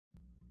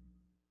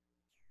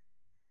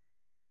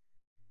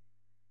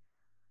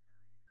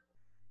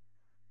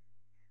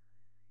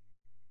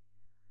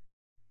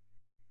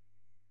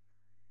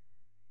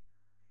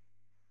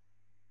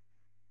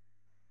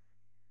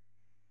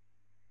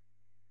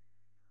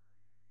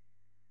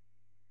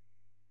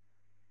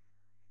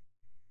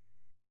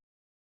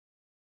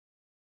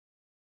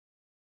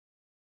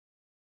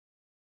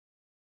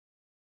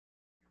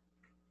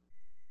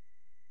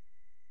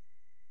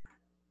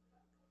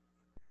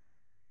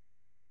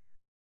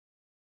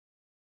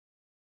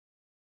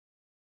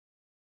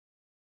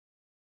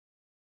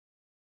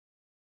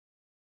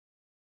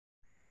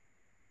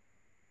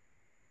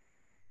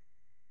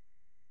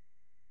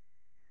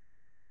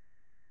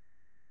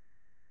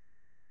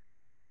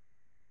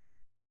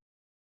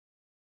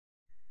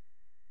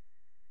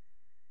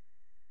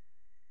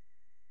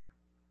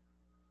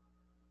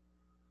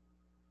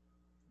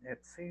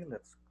Let's see,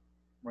 let's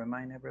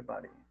remind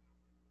everybody.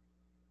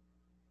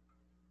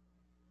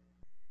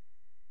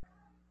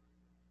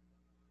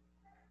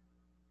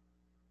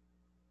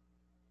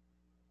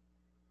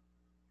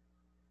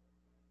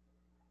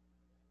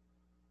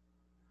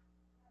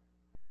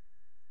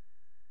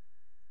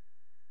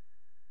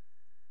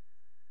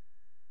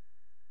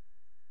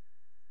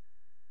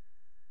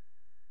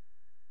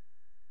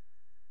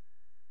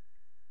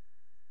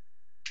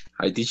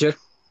 Hi, teacher.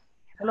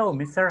 Hello,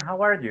 mister,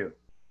 how are you?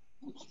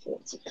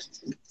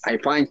 I'm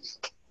fine.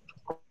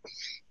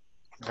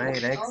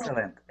 Great,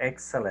 excellent,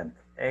 excellent,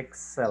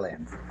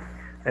 excellent.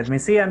 Let me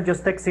see, I'm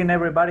just texting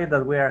everybody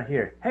that we are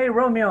here. Hey,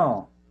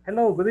 Romeo.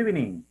 Hello, good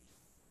evening.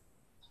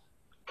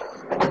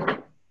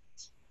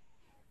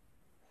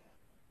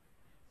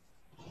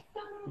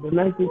 Good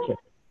night, teacher.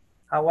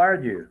 How are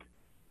you?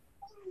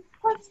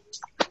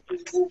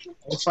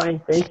 I'm fine,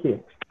 thank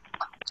you.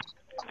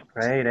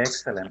 Great,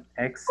 excellent,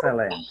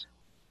 excellent.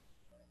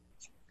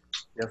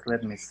 Just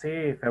let me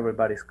see if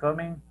everybody's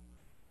coming.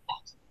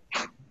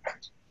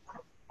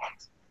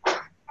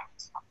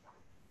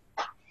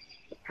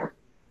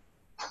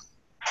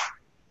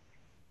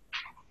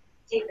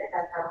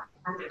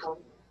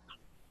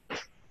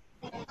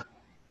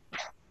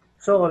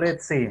 So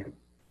let's see.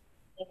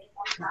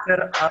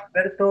 Mr.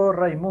 Alberto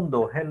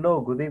Raimundo,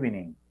 hello, good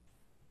evening.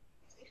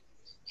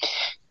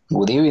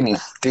 Good evening,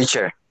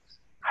 teacher.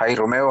 Hi,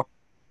 Romeo.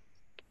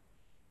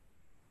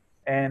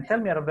 And tell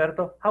me,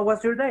 Alberto, how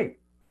was your day?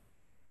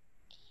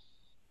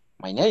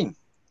 My name.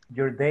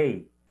 Your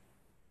day.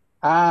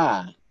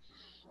 Ah,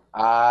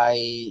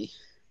 I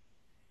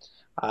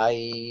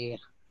I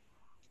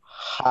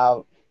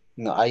have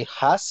no. I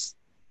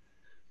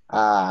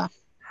uh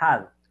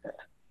Had.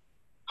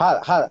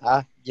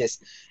 had yes.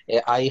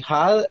 I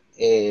had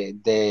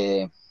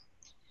the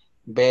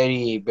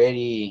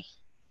very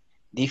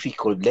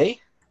difficult day.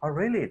 Oh,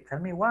 really? Tell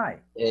me why.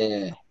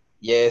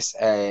 Yes.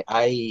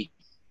 I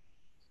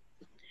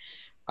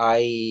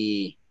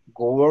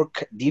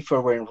work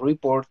different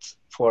reports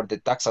for the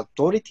tax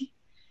authority.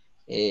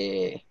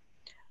 Uh,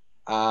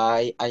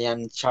 I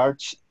am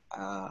charged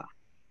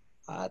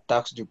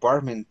tax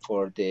department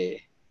for the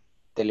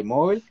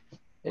Telemóvil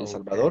El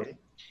Salvador, Okay.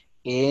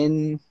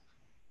 and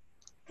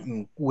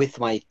with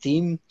my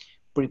team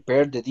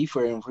prepare the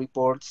different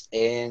reports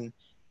and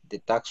the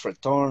tax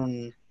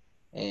return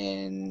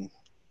and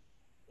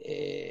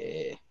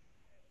uh,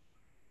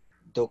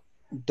 doc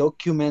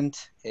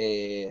document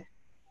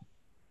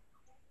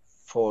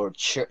for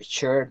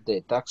share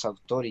the tax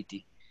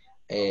authority.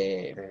 Uh,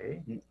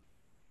 Okay.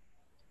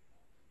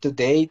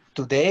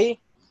 today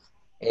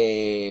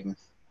um,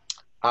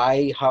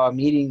 I have a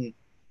meeting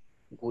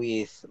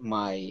with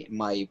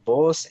my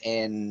boss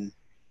and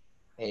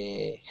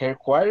her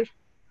choir,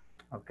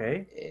 Okay.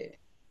 uh,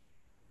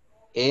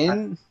 Uh,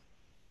 and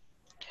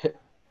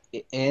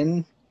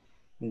and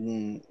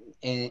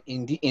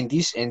in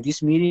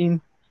this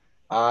meeting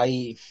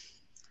I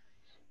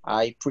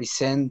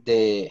present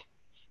the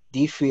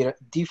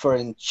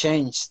different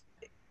change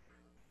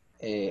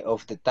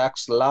of the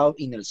tax law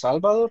in El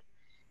Salvador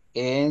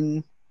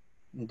and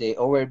the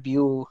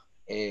overview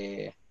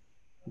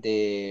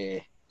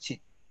the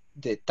si-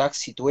 the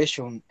tax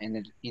situation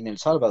in El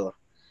Salvador.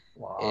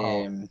 wow.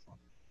 Um,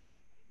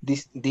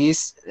 this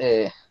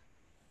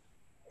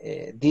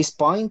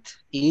point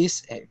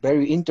is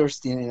very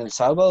interesting in El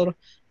Salvador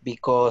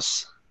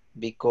because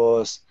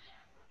because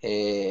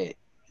the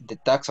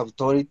tax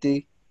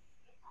authority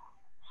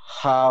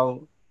have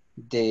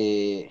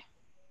the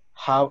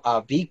have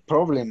a big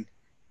problem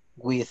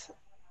with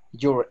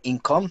your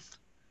income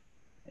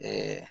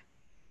uh,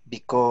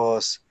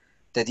 because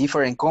the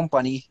different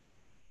company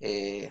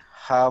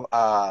have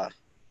a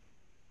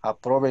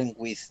problem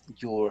with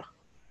your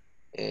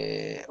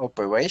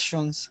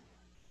operations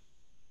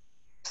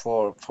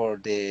for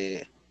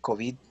the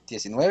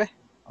COVID-19.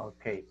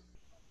 Okay.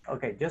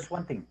 Okay, just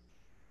one thing.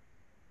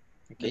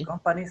 The Okay.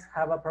 companies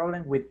have a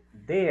problem with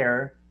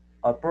their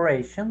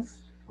operations,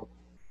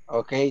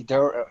 Okay,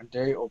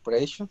 their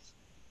operations.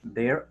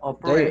 their Their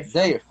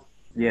operations.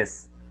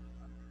 Yes.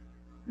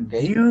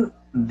 okay.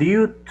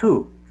 Due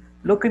to.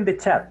 Look in the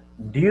chat.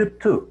 Due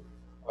to.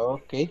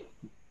 Okay.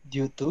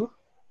 Due to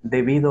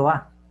Debido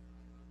a.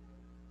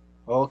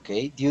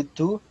 okay, due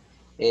to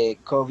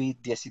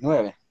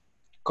COVID-19.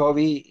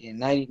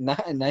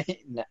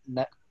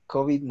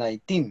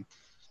 COVID-19.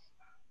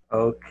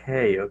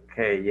 Okay,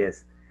 okay,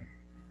 yes.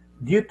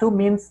 Due to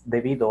means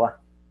debido a.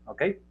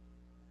 Okay?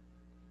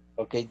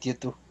 Okay, due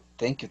to.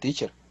 Thank you,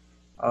 teacher.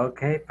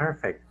 Okay,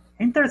 perfect.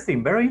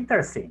 Interesting, very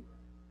interesting.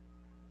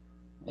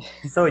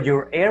 So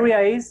your area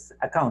is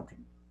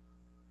accounting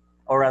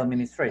or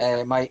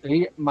administration. My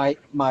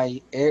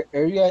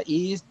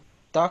is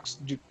tax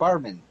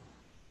department.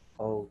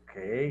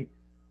 Okay,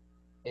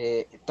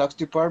 Tax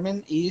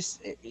department is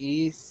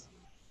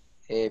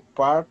a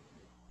part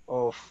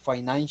of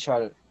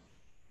financial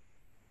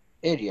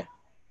area.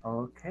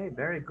 okay,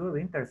 very good,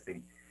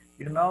 interesting.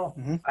 You know,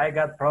 Mhm. I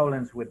got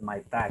problems with my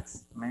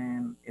tax,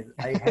 man.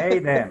 I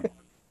hate them.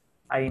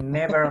 I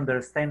never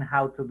understand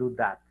how to do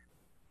that.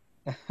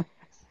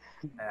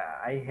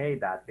 I hate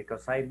that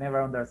because I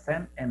never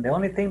understand. And the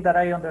only thing that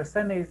I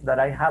understand is that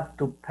I have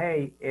to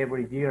pay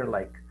every year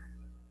like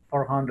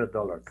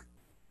 $400.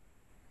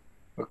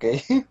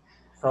 Okay.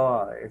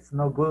 So it's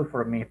no good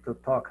for me to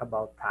talk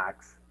about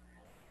tax.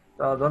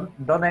 So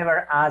don't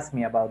ever ask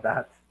me about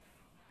that.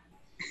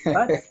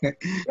 But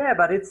yeah,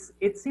 but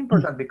it's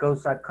important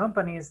because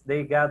companies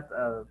they got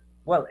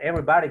well,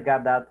 everybody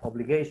got that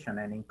obligation,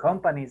 and in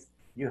companies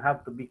you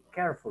have to be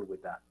careful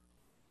with that.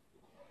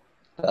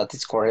 That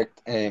is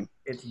correct.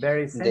 It's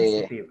very The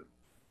sensitive.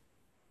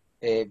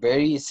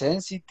 very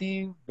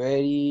sensitive,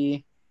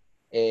 very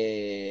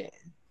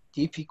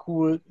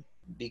difficult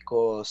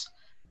because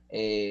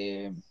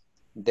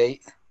they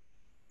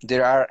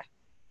there are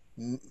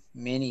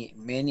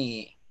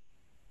many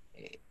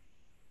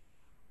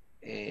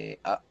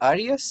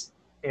areas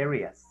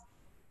Areas.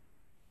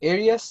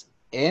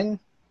 and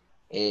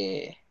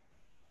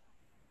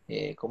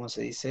 ¿cómo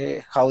se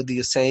dice? How do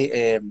you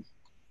say?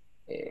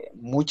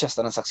 Muchas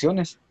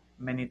transacciones.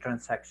 Many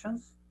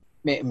transactions.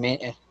 Me,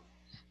 me,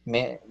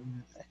 me,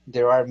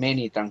 there are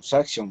many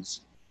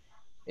transactions,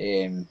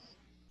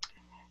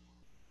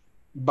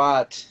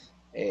 but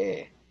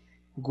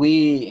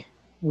we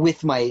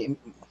with my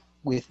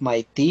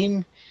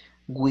team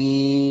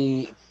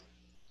we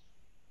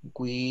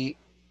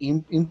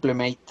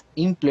implement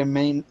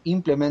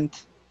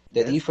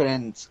the Yes.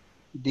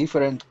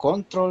 different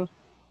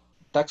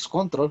tax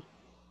control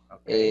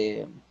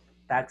Okay.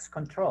 Tax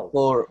controls.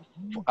 for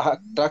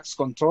tax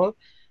control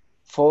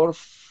for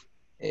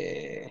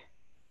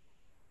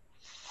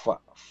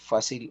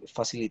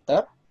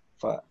facilitar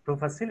To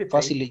facilitate.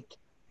 facilitate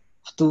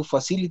to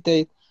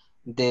facilitate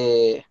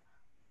the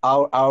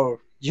our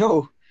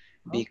job.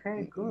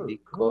 Okay, cool,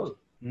 Because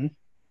cool.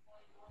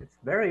 It's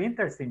very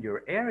interesting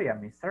your area,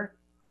 mister.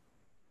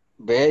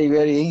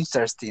 very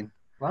interesting.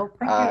 Well,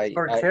 thank you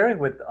for sharing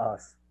with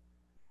us.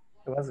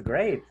 It was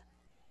great.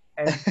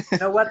 And you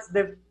know what's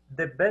the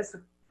best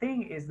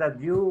thing is that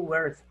you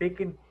were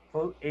speaking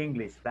full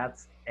English.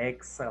 That's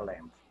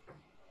excellent.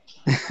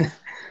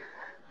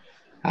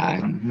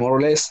 More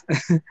or less.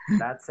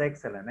 That's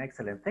excellent,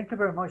 excellent. Thank you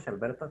very much,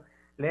 Alberto.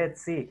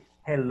 Let's see.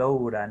 Hello,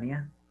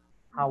 Urania.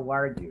 How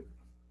are you?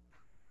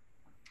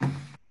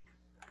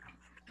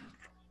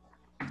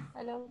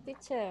 Hello,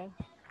 teacher.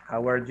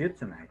 How are you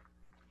tonight?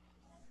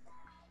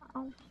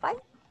 I'm fine.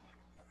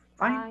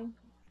 Fine.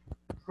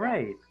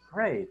 Great,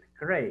 great,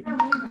 great.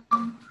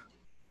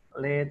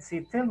 Let's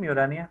see. Tell me,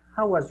 Urania,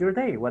 how was your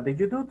day? What did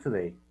you do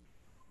today?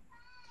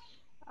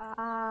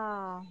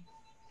 I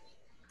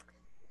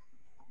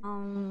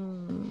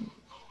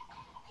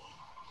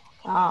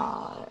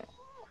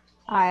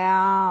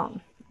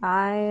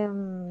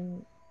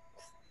am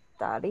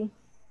study.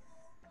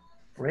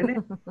 Really?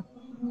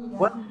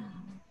 What?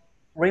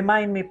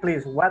 Remind me,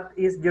 please. What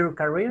is your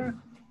career?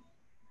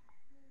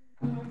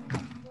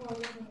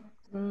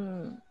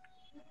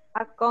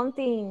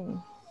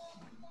 Accounting.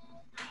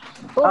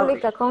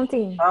 Public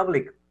accounting.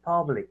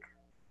 Public.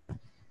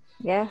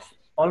 Yes.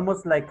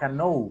 Almost like a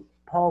no.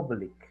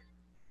 Public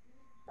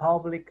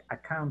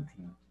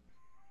accounting.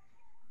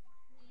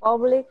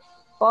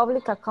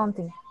 Public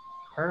accounting.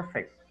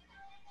 Perfect.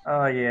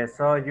 Oh yeah,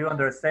 so you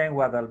understand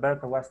what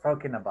Alberto was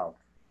talking about.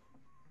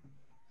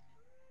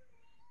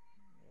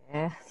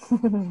 Yeah.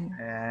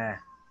 Yeah.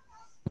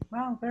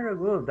 Well, very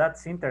good.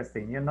 That's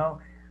interesting. You know,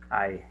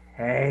 I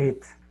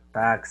hate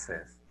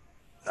taxes.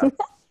 That's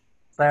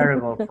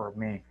terrible for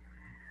me.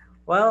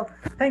 Well,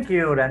 thank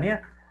you,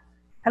 Urania.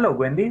 Hello,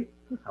 Wendy.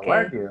 How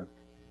are you?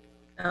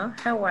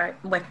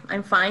 Well,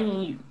 I'm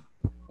fine.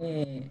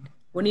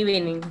 Good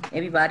evening,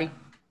 everybody.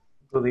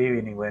 Good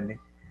evening, Wendy.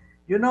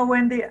 You know,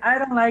 Wendy, I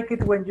don't like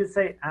it when you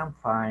say I'm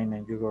fine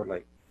and you go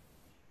like,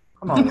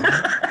 come on, Wendy.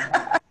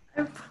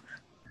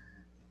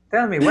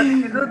 Tell me, what did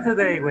you do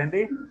today,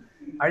 Wendy?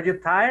 Are you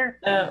tired?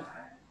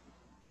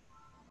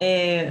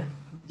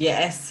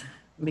 Yes,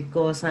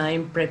 because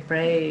I'm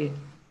prepared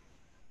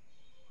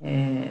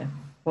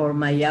for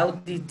my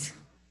audit.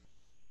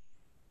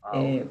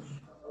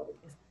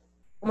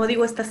 Como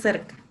digo, está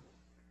cerca.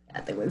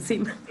 Ya tengo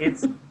encima.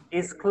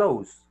 It's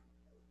close.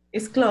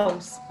 It's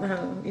close.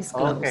 It's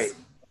close. Okay.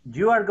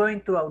 You are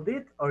going to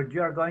audit or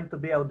you are going to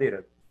be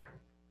audited?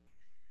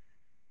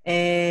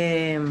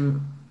 A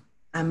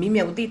mí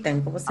me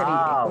auditan. ¿Cómo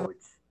sería?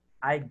 Ouch.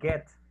 I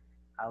get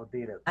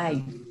audited.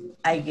 I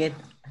get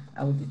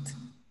audit.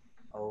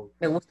 Oh.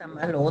 Me gusta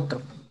más lo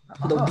otro.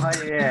 Oh,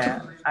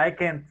 yeah, I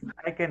can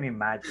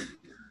imagine.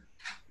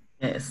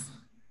 Yes.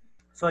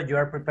 So you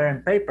are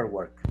preparing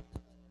paperwork.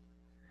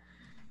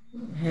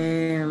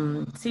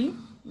 Sí,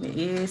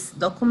 is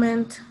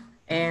document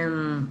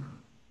and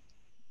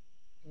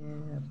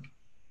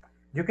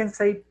you can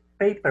say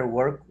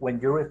paperwork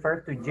when you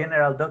refer to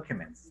general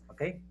documents,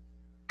 okay?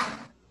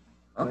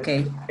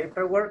 Okay. So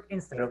paperwork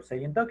instead of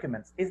saying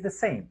documents. It's the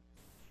same,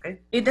 okay?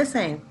 It's the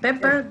same.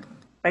 Paperwork.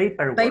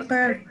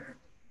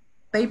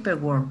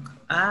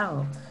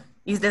 Oh,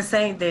 it's the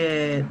same,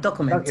 the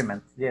document.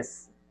 Documents,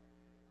 yes.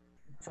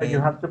 So you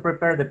have to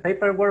prepare the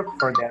paperwork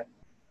for that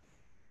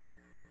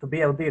to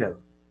be audited.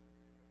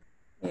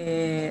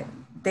 The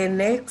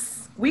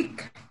next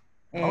week,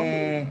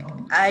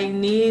 I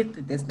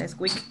need, this next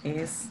week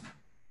is,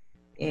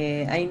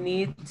 I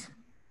need,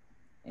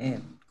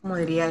 ¿cómo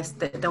diría?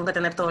 Tengo que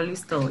tener todo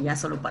listo ya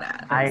solo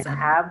para I revisar.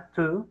 have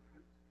to.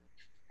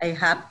 I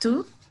have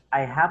to.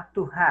 I have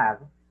to have.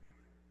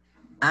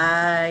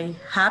 I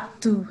have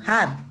to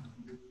have.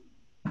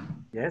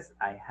 Yes,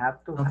 I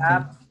have to Okay.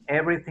 have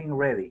everything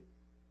ready.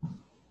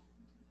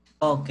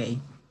 Okay.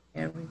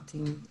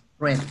 Everything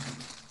ready.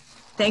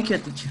 Thank you,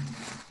 teacher.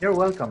 You're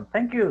welcome.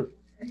 Thank you,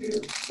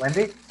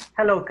 Wendy.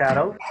 Hello,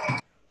 Carol.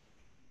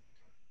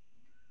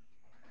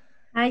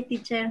 Hi,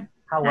 teacher.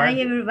 How are Hi,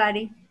 you?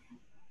 everybody.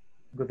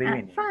 Good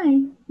evening.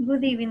 Fine.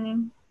 Good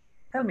evening.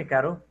 Tell me,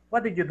 Carol,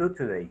 what did you do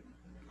today?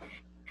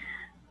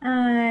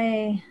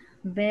 I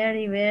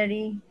very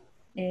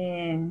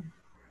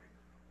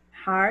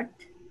hard.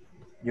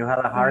 You had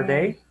a hard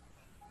day?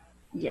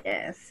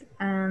 Yes.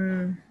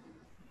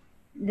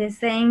 The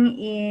same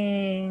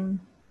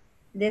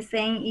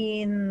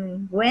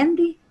in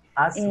Wendy.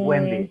 Ask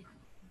Wendy.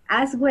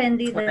 As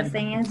Wendy, the Wendy.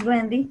 same as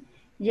Wendy.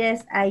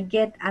 Yes, I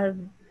get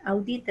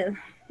audited.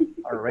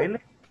 Oh, really?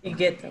 You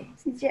get it.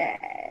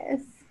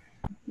 Yes.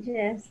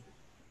 Yes.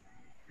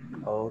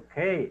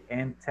 Okay,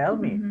 and tell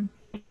me, Mhm.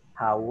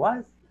 how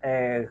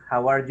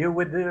are you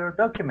with your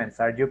documents?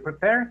 Are you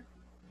prepared?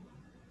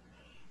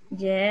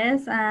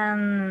 Yes,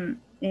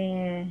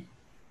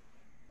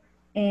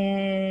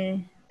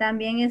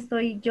 también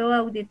estoy yo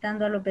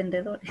auditando a los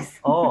vendedores.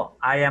 Oh,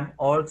 I am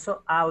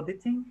also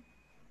auditing.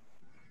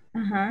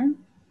 Uh-huh.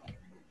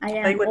 I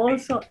Stay am with me.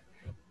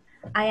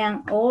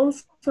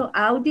 also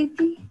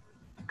auditing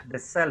The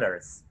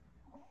sellers.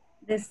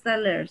 the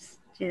sellers.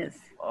 Yes.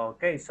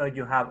 Okay, so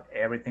you have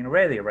everything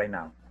ready right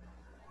now.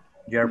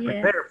 You're Yes.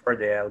 prepared for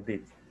the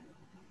audit.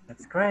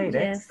 That's great,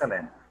 Yes.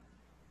 excellent.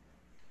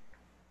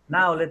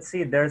 Now let's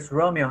see, there's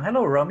Romeo.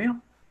 Hello, Romeo.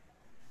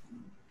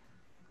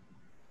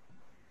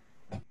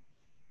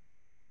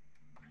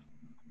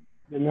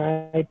 Good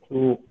night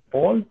to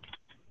all.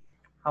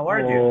 How are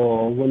you?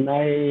 Or good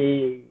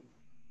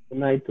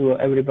night to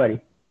everybody.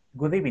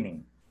 Good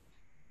evening.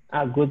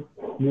 Good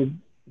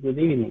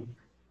evening.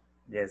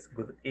 Yes,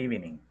 good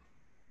evening.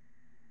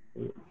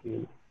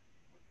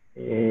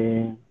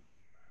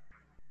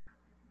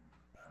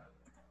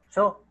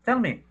 So tell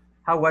me,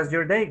 how was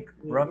your day,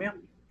 Romeo?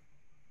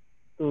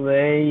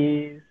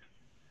 Today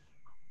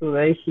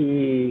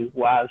he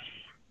was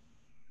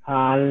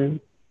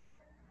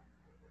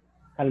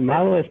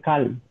calmado es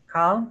calm.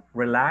 Calm,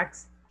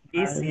 relaxed,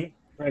 Calm, easy.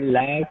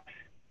 relaxed.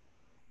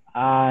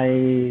 I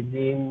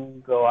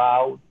didn't go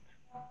out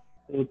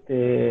to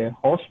the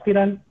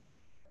hospital.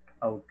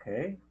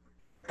 Okay.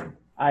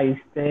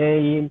 I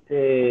stay in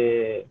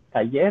the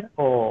taller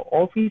or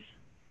office.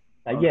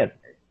 Taller. Okay.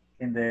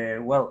 In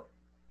the, well,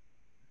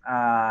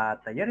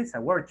 taller is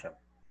a workshop.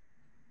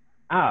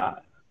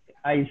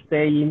 I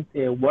stay in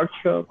the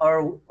workshop.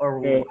 Or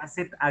was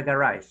it a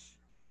garage?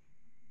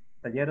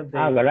 Taller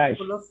Garage.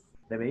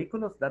 de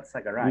vehículos, that's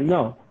a garage.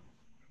 No,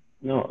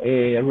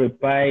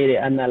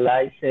 repair,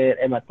 analyze,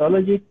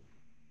 hematology.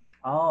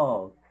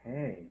 Oh,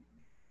 okay.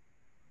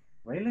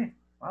 Really?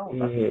 Wow,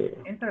 that's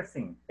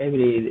interesting.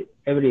 Every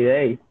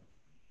day.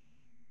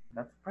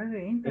 That's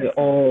pretty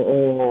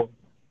interesting.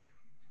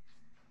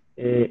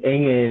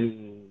 En el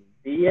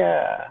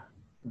día,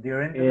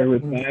 During the day.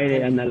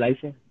 repair,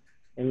 analyze.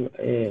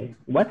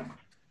 What?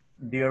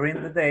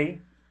 During the day.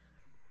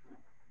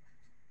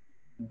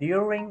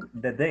 During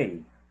the day.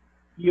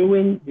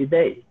 During the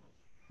day.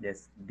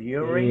 Yes,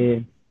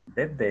 during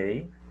the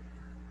day.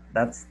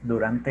 That's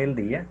durante el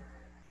día.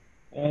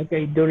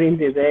 Okay, during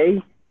the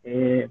day,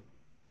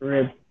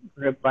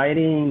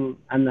 repairing,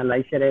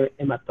 analyzing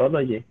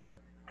hematology.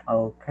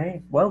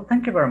 Okay, well,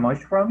 thank you very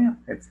much, Romeo.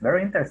 It's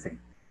very interesting.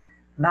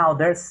 Now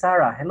there's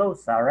Sarah. Hello,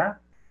 Sarah.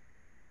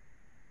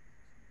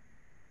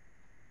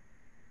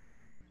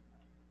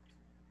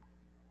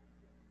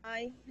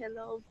 Hi,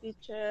 hello,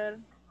 teacher.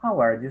 How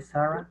are you,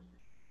 Sarah?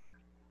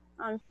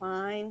 I'm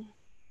fine.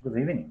 Good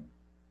evening.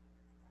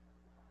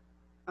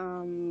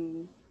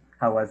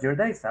 How was your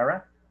day,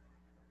 Sarah?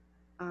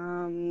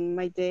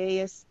 My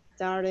day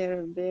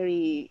started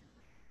very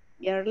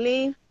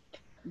early.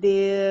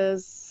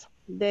 This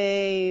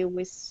day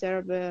we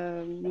serve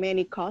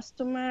many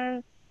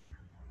customers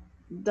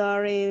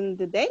during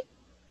the day.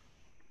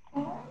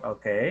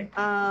 Okay.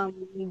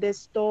 The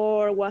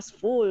store was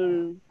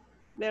full,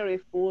 very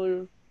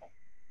full.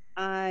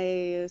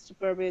 I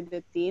supervised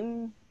the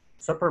team.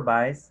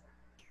 Supervise.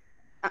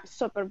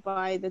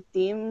 Supervised the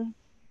team.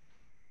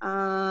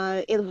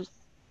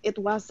 It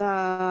was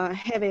a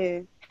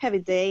heavy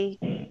day,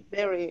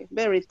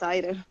 very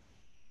tired.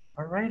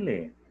 Oh,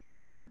 really?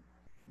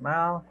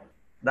 Well,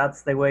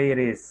 that's the way it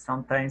is.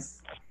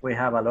 Sometimes we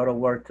have a lot of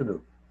work to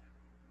do.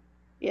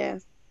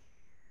 Yes.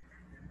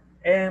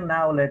 And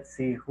now let's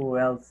see who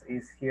else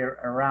is here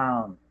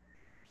around.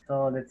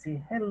 So let's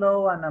see.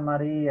 Hello, Ana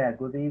Maria.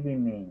 Good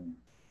evening.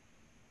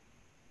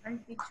 Hi,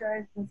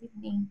 teacher. Good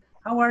evening.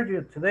 How are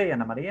you today,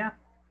 Ana Maria?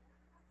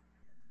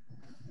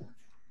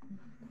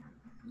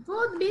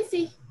 Good,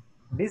 busy.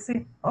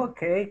 Busy?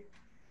 Okay.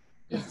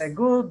 You Yes. say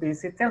good,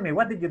 busy. Tell me,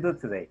 what did you do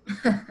today?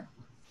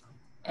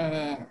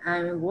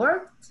 I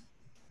worked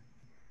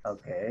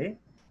Okay.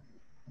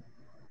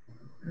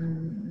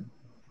 in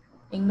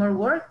more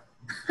work.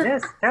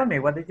 Yes, tell me,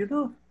 what did you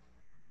do?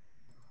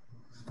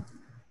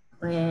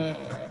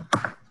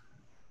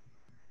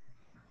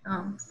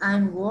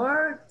 I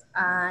worked.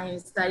 I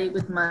studied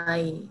with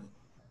my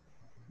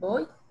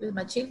boy, with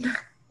my children.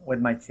 With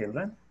my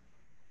children?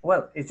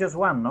 Well, it's just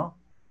one, no?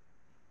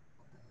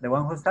 The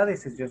one who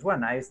studies is just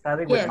one. I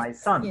study with Yes, my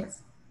son.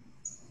 yes,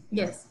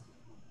 yes,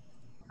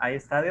 I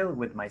studied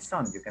with my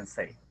son, you can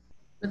say.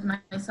 with my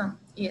son.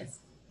 Yes.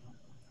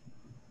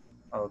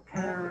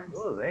 Okay,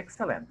 good,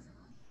 excellent.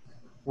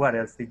 What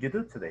else did you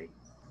do today?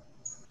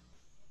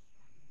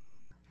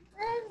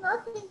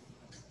 Nothing.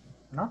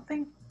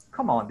 Nothing?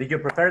 Come on, did you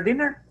prepare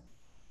dinner?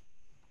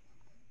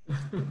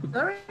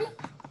 Sorry.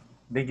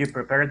 Did you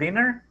prepare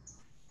dinner?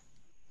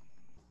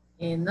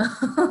 No.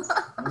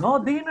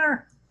 No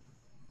dinner?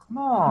 Come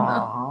No.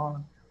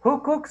 on. Who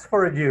cooks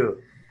for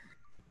you?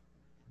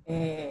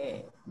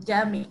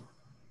 Yummy.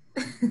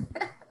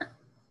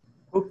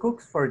 Who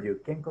cooks for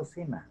you? ¿Quién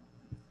cocina?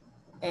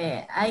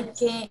 I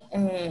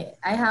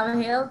have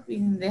help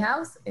in the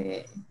house.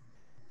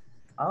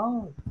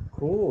 Oh,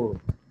 cool.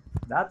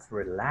 That's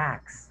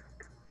relaxed.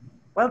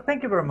 Well,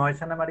 thank you very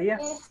much, Ana Maria.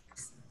 Yes.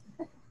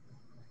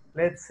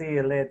 Let's see.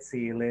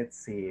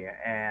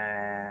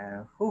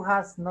 Who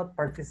has not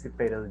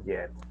participated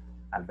yet?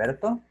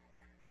 Alberto?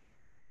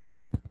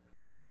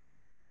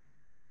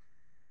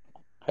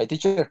 Hi,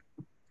 teacher.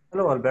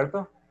 Hello,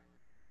 Alberto.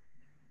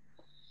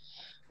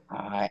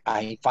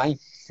 I'm fine.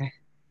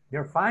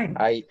 You're fine.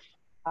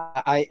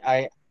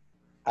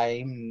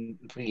 I'm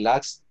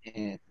relaxed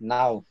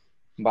now,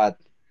 but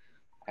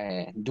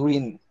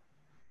during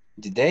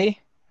the day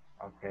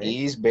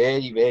Okay. is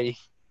very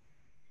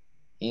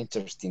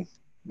interesting,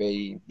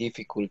 very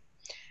difficult.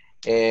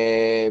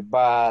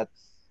 But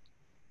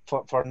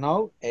for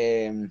now,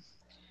 I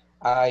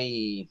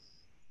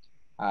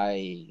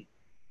I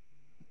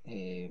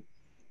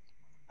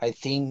I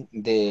think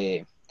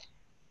the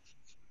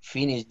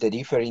finish the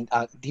different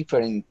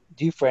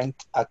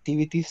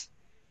activities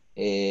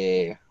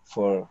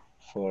for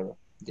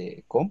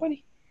the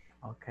company.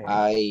 Okay.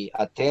 I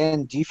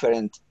attend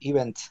different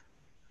events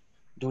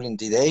during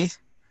the day,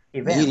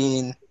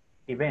 meeting,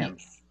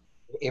 Events.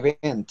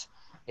 event,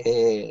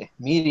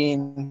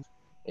 meeting,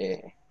 uh,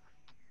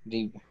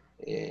 the,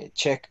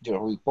 check the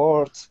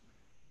reports,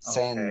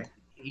 send Okay.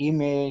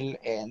 email,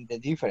 and the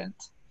different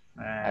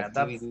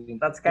activities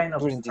That's kind of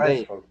during the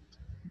day. stressful.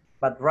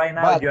 But right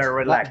now you are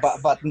relaxed.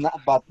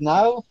 But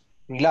now,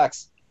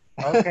 relax.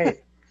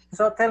 Okay.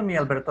 So tell me,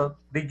 Alberto,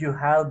 did you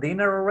have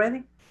dinner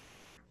already?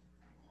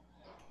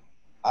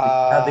 Did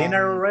you have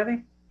dinner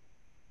already?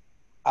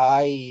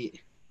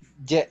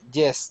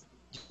 Yes,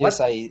 What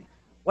I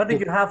did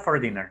you have for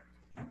dinner?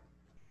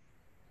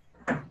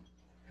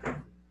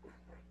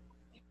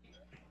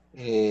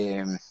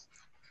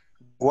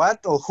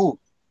 What or who?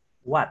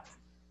 What?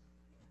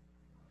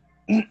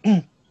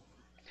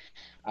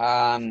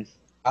 Um,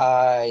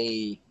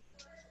 I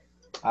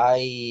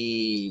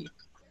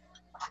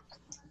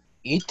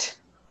eat.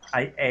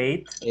 I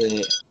ate.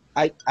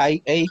 I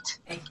ate.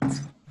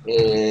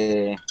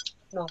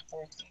 No.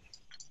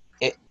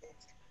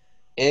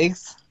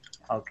 Eggs.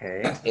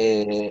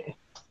 Okay.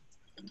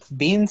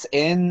 Beans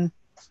and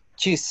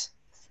cheese.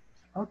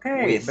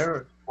 Okay. With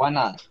one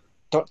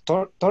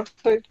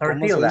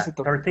 ¿cómo se dice?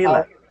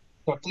 Tortilla.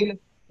 Tortilla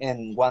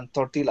and one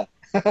tortilla.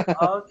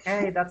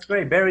 Okay, that's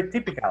great. Very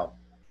typical.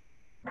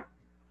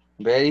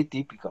 Very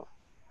typical.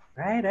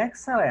 Right,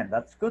 excellent.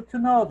 That's good to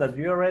know that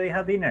you already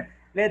had dinner.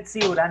 Let's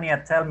see,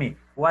 Urania, tell me,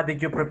 what did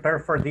you prepare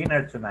for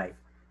dinner tonight?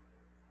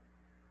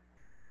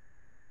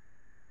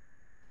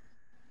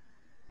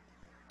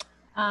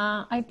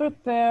 I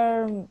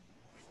prepare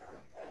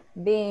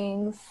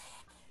beans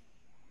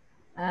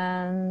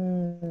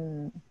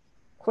and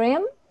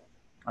cream.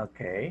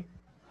 Okay.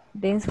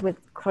 Beans with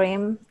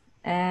cream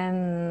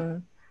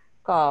and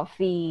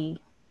coffee.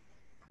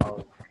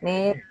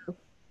 Okay.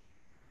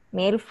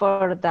 Milk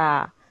for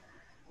the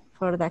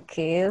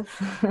kids.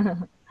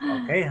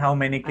 Okay, how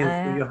many kids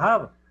do you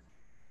have?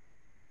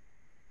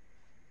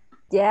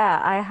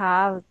 Yeah, I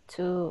have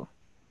two.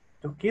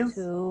 2 kids?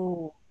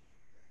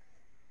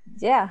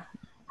 Yeah.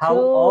 How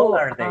old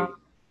are they?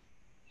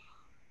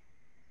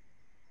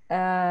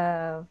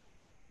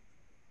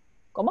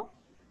 ¿Cómo?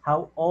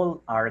 How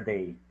old are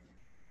they?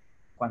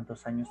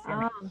 ¿Cuántos años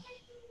tienen?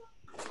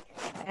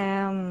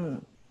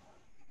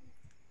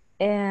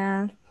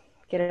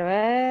 Quiero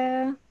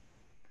ver.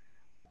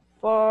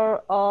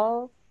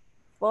 4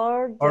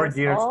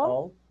 years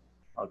old.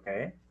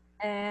 Okay.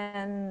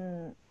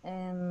 And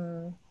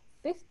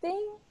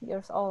 15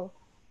 years old.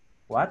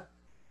 What?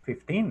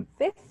 15?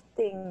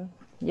 15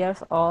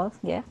 years old,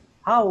 yeah.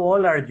 How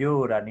old are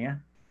you,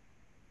 Urania?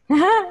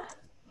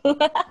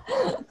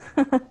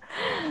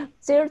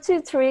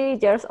 33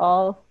 years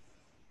old.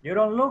 You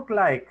don't look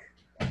like.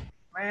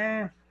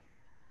 I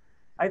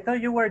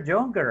thought you were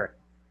younger.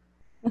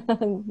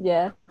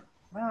 Yeah.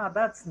 Ah,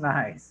 that's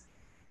nice.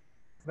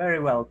 Very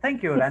well.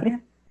 Thank you,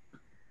 Urania.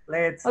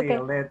 Let's see, Okay.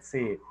 let's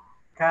see.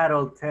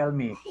 Carol, tell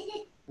me,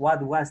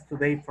 what was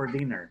today for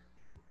dinner?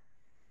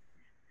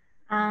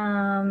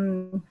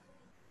 Um,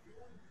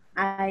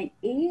 I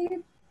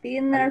eat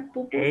dinner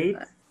Ate?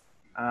 pupusas.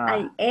 Ah,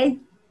 I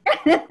ate.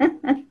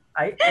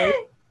 I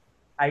ate,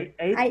 I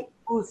ate I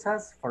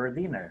pupusas for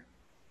dinner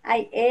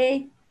I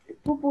ate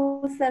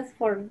pupusas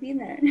for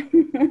dinner.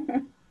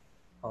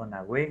 on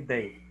a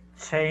weekday.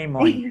 Shame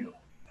on you.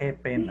 Qué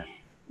pena.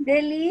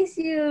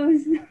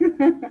 Delicious.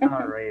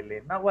 Not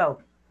really. No,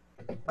 well,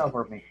 not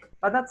for me.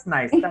 But that's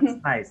nice. That's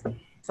nice.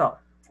 So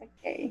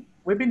Okay.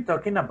 we've been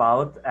talking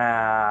about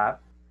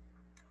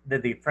the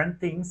different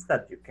things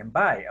that you can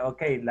buy.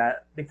 Okay,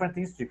 different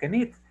things you can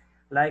eat.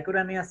 Like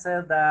Urania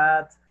said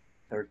that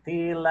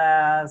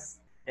tortillas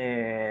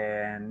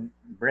and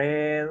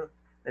bread.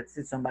 Let's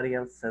see, somebody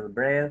else said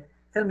bread.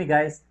 Tell me,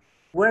 guys,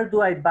 where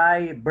do I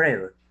buy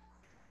bread?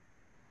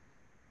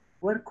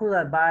 Where could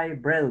I buy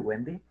bread,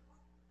 Wendy?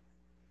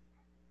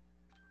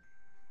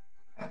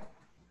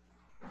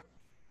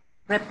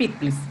 Repeat,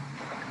 please.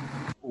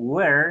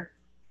 Where,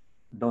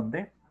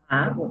 ¿dónde?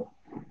 Ah,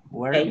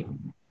 Where okay.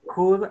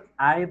 could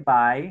I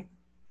buy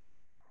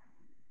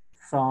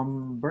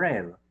some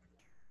bread?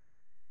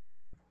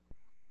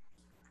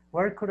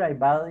 Where could I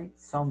buy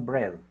some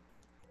bread?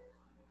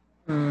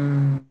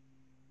 Mm,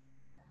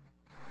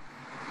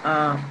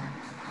 uh,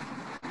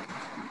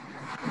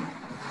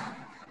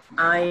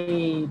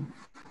 I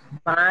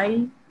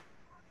buy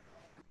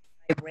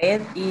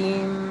bread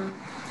in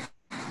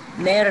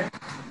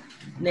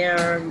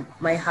near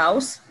my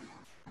house.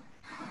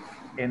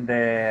 In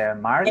the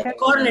In market? the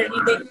corner,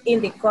 in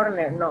the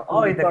corner, no,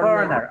 Oh, in the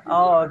corner. corner.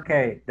 Oh,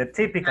 okay. The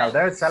typical.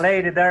 There's a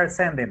lady there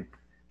selling.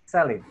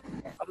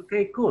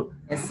 Okay, cool.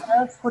 Yes. Where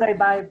else could I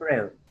buy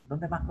bread?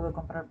 ¿Dónde más puedo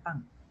comprar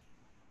pan?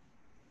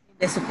 In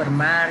the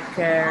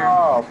supermarket,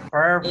 Oh, in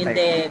perfect.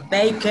 the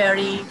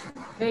bakery.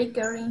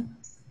 Bakery.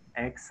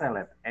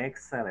 Excellent,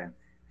 excellent.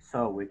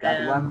 So we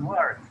got one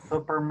word,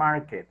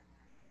 supermarket.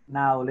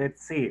 Now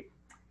let's see.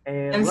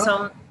 And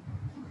some,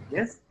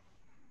 Yes?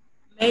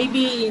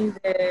 maybe in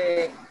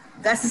the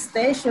gas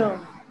station,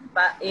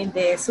 but in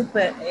the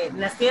super, en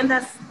las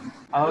tiendas,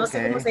 no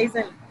sé cómo Okay. se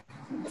dicen.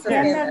 Esas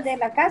Tiendas tiendas. de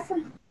la casa.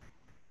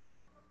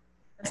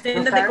 Las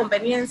tiendas de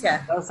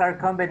conveniencia. Those are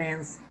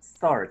convenience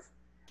stores.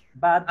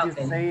 But you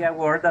Okay. say a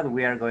word that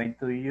we are going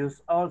to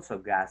use also,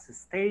 gas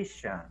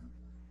station.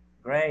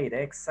 Great,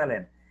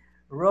 excellent.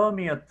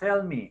 Romeo,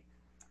 tell me,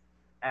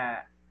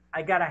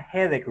 I got a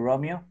headache,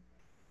 Romeo.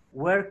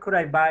 Where could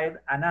I buy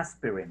an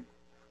aspirin?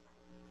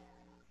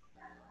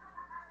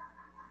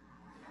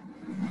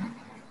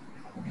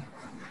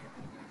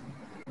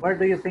 Where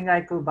do you think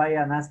I could buy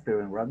an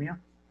aspirin, Romeo?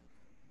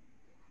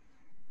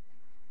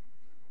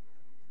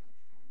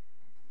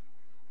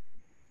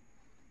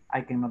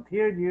 I cannot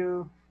hear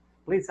you.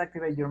 Please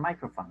activate your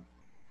microphone.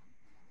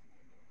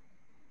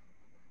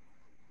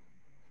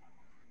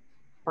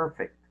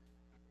 Perfect.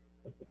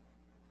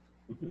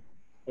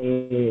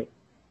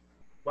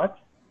 What?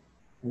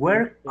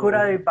 Where could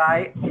I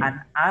buy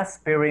an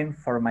aspirin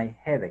for my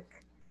headache?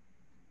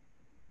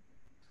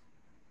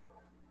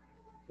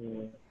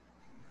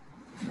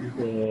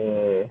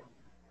 The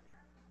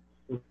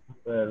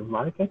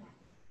supermarket.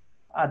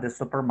 At the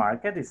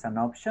supermarket is an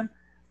option.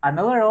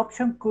 Another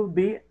option could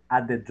be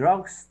at the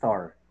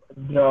drugstore.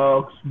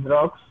 Drugs.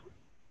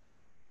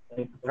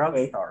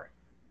 Drugstore.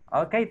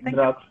 Okay, thank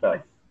you.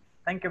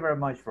 Thank you very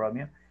much,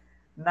 Romeo.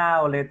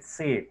 Now let's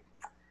see.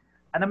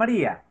 Ana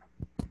Maria,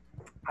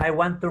 I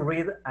want to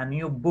read a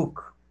new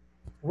book.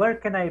 Where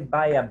can I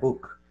buy a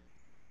book?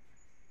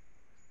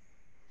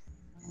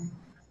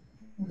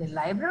 In the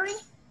library.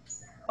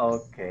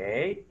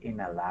 Okay, in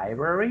a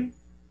library.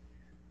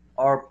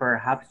 Or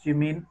perhaps you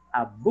mean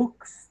a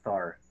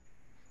bookstore.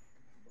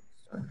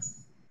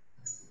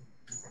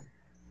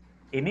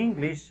 In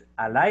English,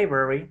 a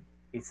library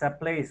is a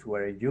place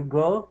where you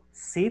go,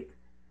 sit,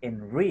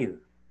 and read.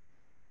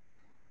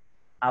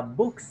 A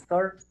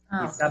bookstore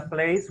is a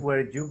place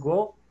where you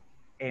go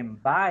and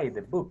buy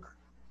the book,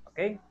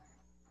 okay?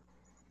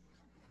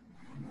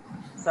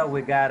 So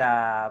we got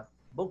a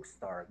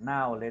bookstore.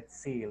 Now let's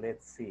see.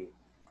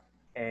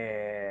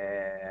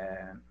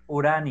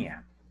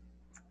 Urania.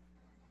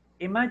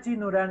 Imagine,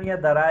 Urania,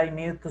 that I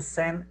need to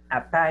send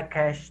a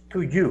package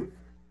to you.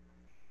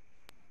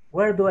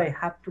 Where do I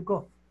have to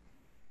go?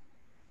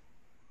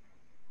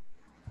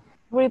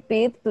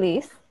 Repeat,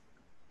 please.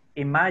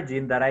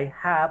 Imagine that I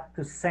have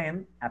to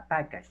send a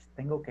package.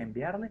 Tengo que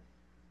enviarle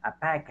a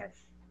package,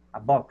 a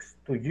box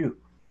to you.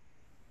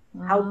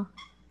 How?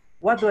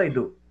 What do I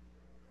do?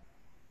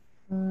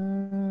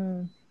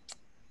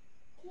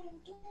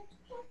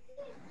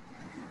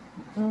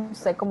 No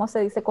sé cómo se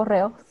dice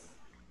correo.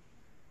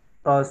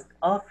 Post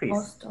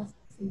office.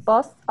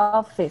 Post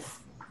office.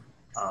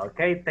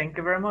 Okay, thank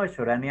you very much,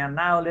 Urania.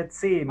 Now let's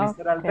see,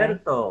 Mr.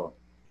 Alberto.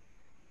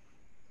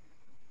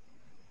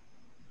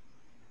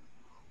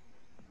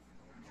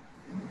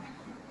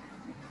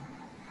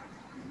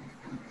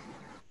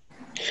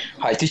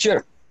 Hi,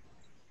 teacher.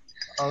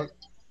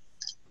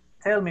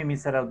 tell me,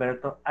 Mr.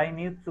 Alberto, I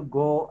need to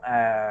go,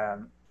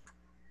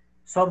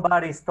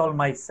 somebody stole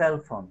my cell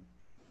phone.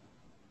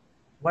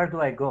 Where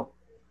do I go?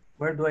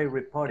 Where do I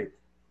report it?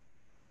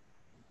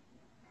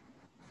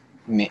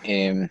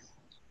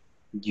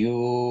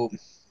 You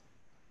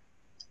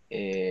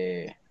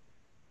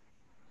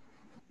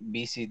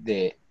visit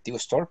the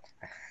thrift store.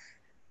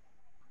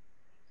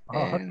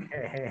 And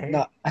Okay.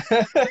 no.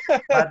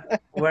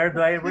 But where do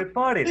I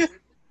report it?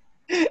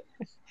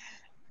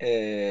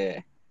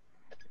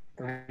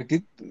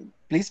 Repeat,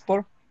 please,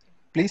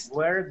 please.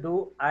 Where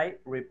do I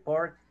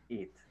report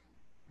it?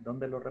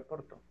 ¿Dónde lo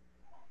reporto?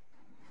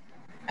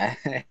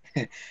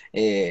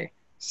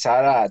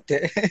 Sarah,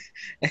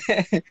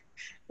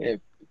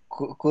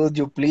 could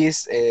you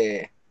please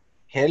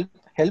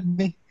help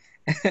me?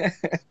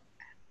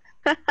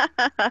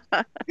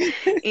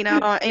 in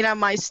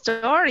my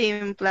store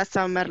in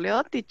Plaza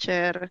Merlio,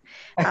 teacher.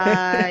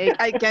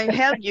 I can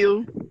help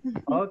you.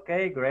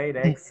 Okay, great,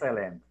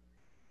 excellent.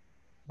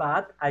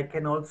 But I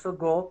can also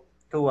go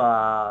to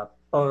a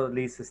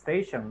police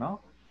station,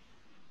 no?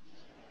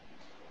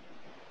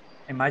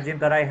 Imagine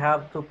that I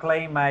have to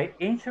claim my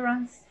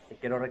insurance. Si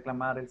quiero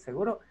reclamar el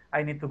seguro,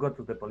 I need to go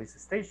to the police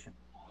station.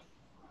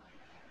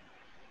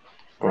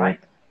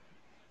 Right?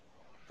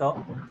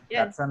 So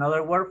Yeah. that's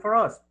another word for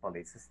us,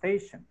 police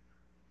station.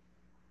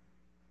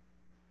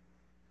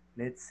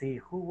 Let's see,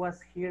 who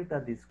was here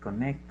that is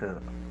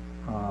connected?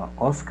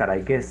 Oscar,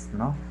 I guess,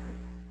 no?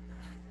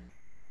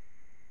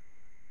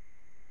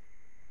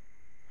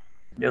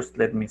 Just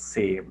let me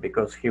see,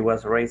 because he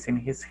was raising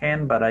his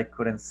hand, but I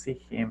couldn't see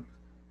him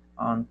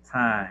on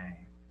time.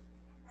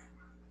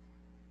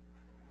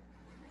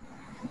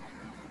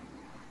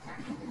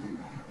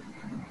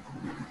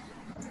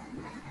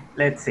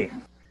 Let's see.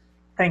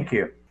 Thank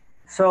you.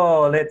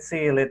 So let's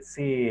see,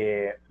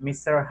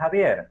 Mr.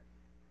 Javier.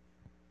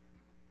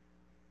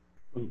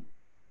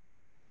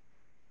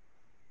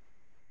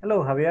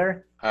 Hello,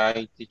 Javier.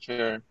 Hi,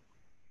 teacher.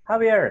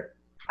 Javier,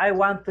 I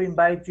want to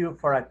invite you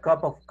for a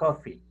cup of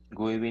coffee.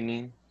 Good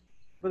evening.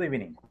 Good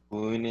evening.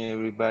 Good evening,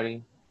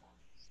 everybody.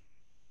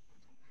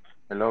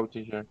 Hello,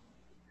 teacher.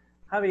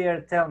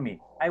 Javier, tell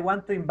me, I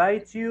want to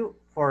invite you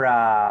for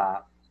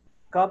a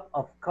cup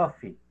of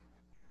coffee.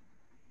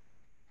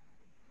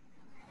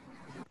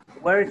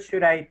 Where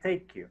should I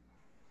take you?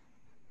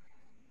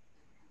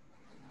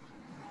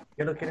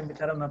 Yo lo quiero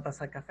invitar a una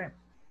taza de café.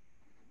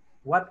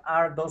 What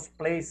are those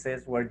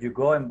places where you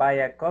go and buy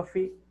a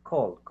coffee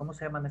called? ¿Cómo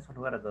se llaman esos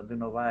lugares donde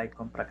uno va y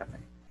compra café?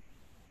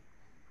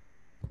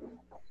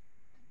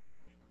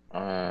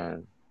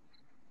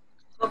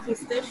 Coffee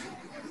station.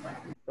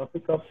 Coffee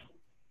cup.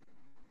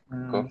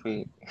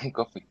 Coffee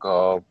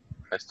cup,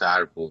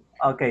 Starbucks.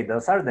 Okay,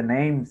 those are the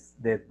names,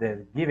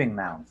 the giving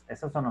nouns.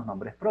 Esos son los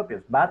nombres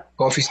propios, but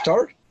Coffee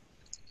store?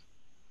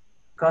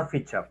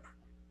 coffee shop.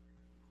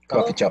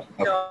 Coffee shop.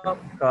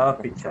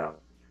 Coffee shop.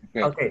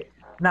 Okay,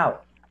 now,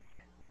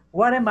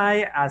 what am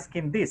I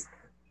asking this?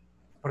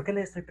 ¿Por qué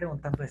le estoy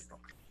preguntando esto?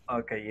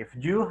 Okay, if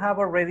you have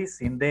already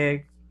seen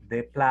the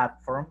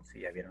platform,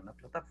 si ya vieron la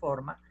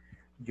plataforma,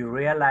 you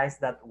realize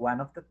that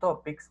one of the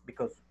topics,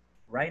 because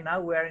right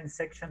now we are in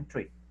section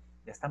 3.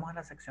 Ya estamos en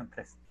la sección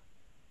 3.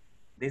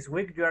 This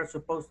week you are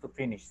supposed to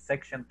finish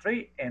section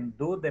 3 and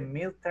do the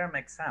midterm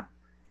exam.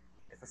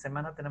 Esta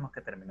semana tenemos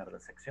que terminar la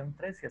sección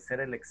 3 y hacer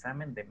el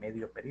examen de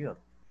medio periodo.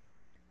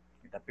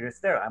 It appears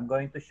there. I'm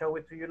going to show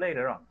it to you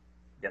later on.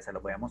 Ya se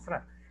lo voy a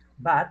mostrar.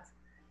 But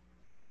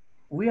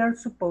we are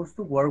supposed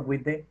to work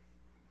with the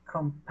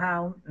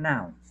compound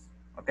nouns.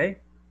 Okay?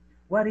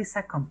 What is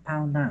a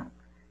compound noun?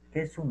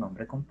 ¿Qué es un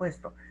nombre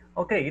compuesto?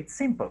 Okay, it's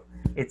simple.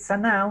 It's a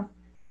noun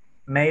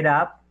made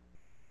up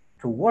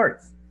two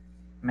words.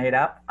 Made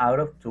up out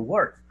of two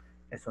words.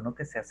 Es uno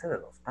que se hace de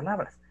dos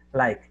palabras.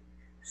 Like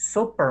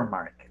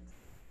supermarket,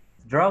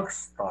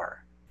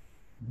 drugstore,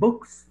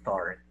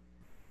 bookstore,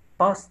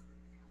 post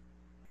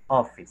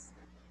office,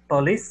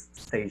 police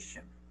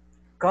station,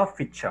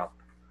 coffee shop,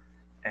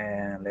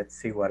 and let's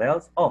see what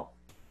else. Oh,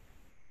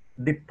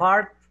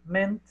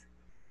 department.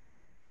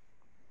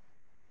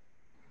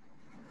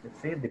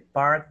 Let's see,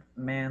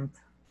 department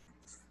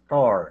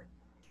store.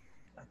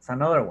 That's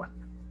another one.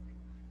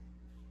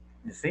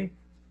 You see?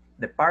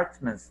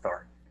 Department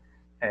store.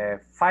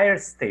 Fire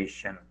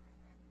station.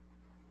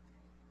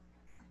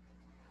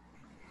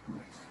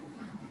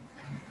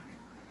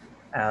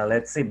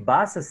 Let's see,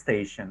 bus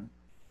station.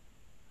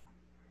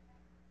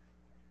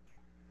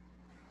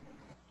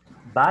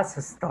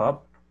 Bus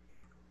stop.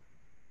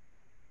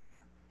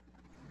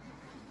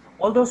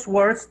 All those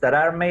words that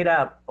are made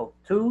up of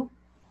two,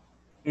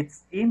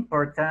 it's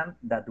important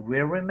that we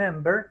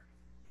remember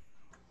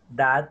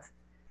that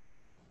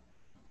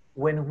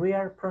when we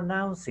are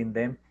pronouncing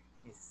them,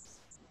 it's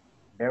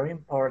very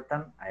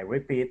important, I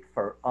repeat,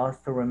 for us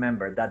to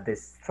remember that the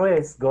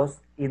stress goes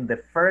in the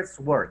first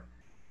word.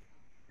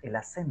 El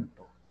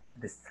acento,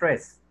 the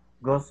stress,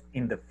 goes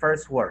in the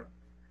first word.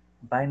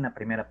 Va en la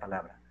primera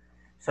palabra.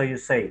 So you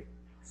say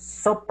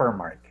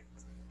supermarket,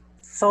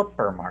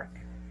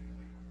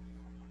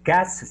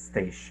 gas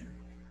station,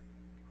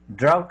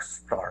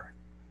 drugstore,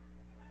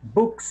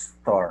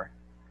 bookstore,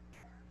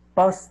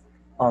 post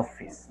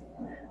office,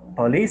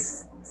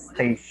 police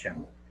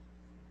station,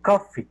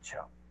 coffee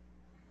shop,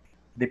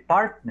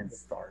 department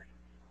store,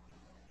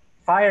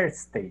 fire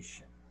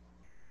station,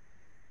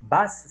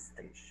 bus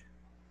station,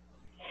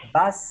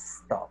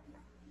 bus stop.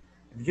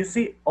 Did you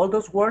see all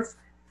those words?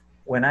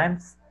 When I'm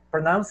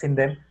pronouncing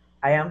them,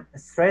 I am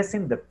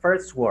stressing the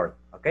first word,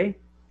 okay?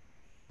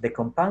 The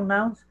compound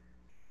nouns,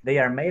 they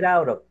are made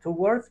out of two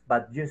words,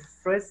 but you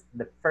stress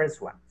the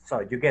first one. So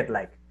you get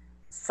like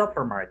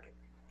supermarket,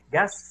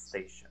 gas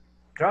station,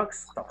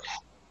 drugstore,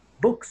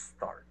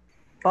 bookstore,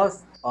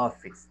 post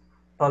office,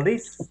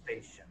 police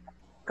station,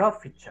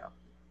 coffee shop,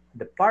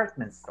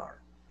 department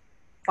store,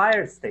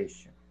 fire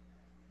station,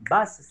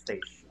 bus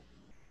station,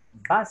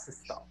 bus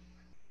stop.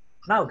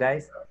 Now,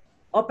 guys,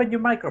 open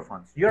your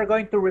microphones. You are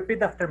going to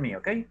repeat after me,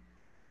 okay?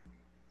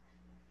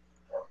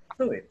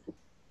 Do it.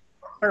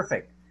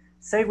 Perfect.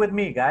 Say with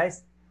me,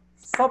 guys.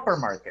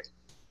 Supermarket.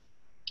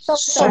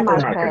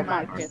 Supermarket.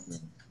 Market.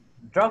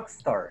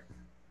 Drugstore.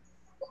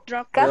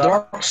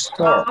 Drugstore.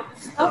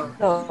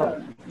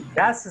 Drugstore.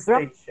 Gas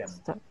station.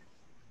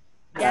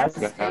 Gas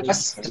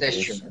Gas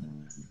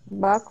station.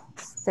 Bus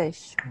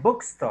station.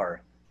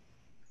 Bookstore.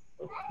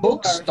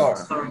 Bookstore.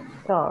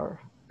 Store.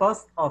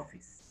 Post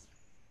office.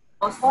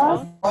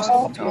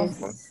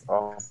 Office.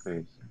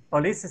 Office.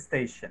 Police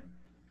station.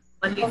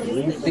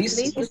 Police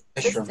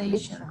station.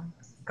 Station.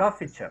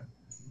 Coffee shop.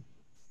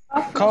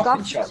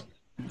 Coffee shop.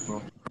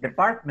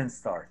 Department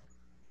store.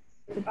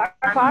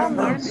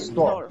 Department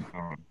Store.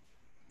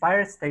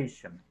 Fire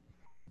station.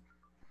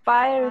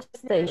 Fire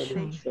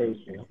station.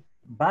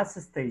 Bus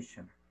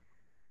station.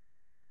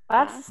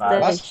 Bus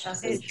Bus station.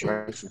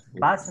 station.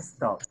 Bus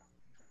stop.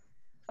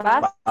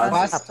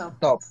 Bus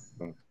stop.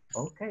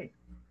 Okay.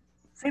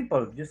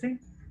 Simple, you see?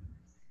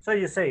 So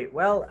you say,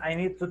 well, I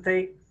need to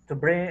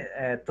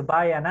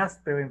buy an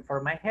aspirin for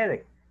my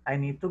headache. I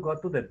need to go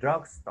to the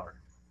drugstore.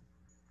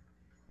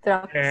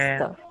 And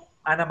Drugstore.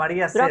 Ana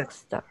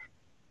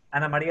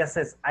Maria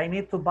says, I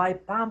need to buy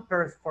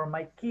Pampers for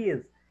my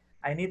kids.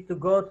 I need to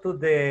go to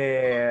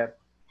the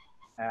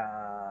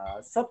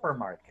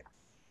supermarket.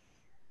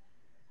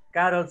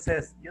 Carol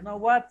says, you know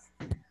what?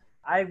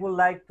 I would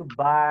like to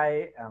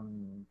buy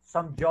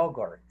some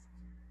yogurt.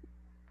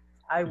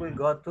 I will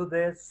go to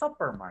the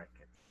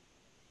supermarket.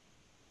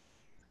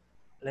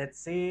 Let's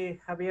see,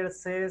 Javier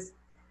says,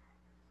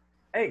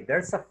 hey,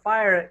 there's a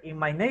fire in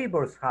my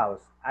neighbor's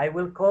house. I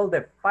will call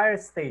the fire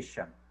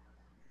station.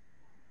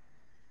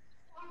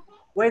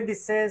 Wendy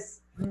says,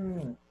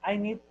 I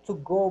need to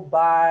go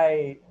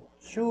buy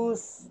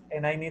shoes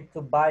and I need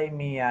to buy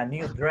me a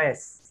new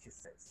dress, she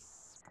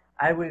says.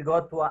 I will go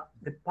to a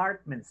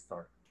department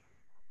store.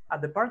 A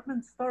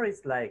department store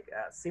is like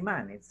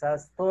Siman. It's a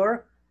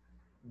store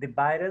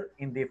divided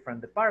in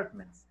different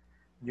departments.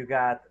 You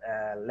got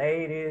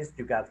ladies,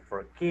 you got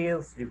for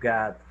kids, you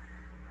got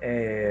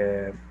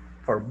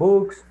for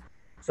books.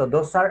 So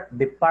those are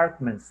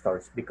department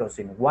stores because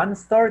in one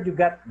store you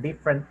got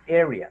different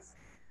areas.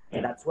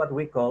 And that's what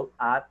we call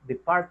a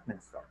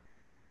department store.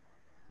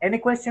 Any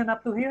question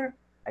up to here?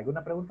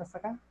 ¿Alguna pregunta hasta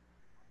acá?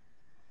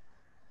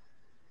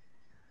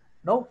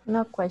 No?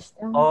 No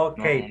question.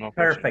 Okay, No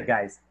perfect,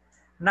 guys.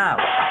 Now,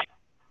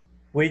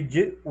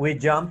 we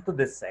jump to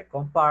the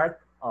second part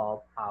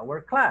of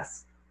our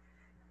class.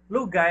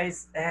 Look,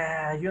 guys,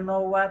 you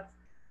know what?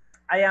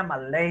 I am a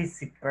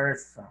lazy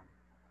person.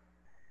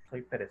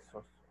 Soy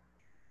perezoso.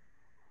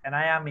 And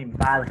I am in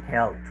bad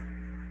health.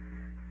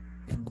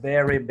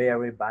 Very,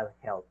 very bad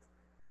health.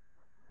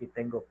 Y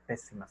tengo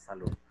pésima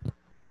salud.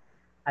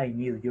 I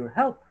need your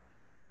help.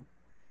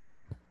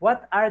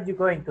 What are you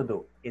going to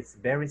do? It's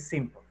very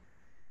simple.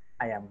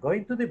 I am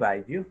going to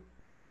divide you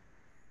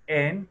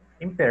in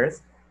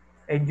pairs,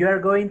 and you are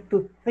going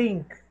to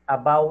think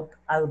about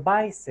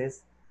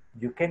advices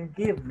you can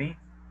give me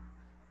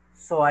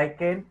so I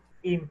can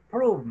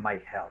improve my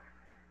health.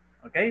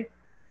 Okay?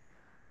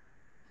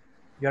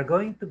 You are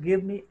going to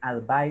give me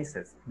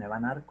advices, me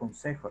van a dar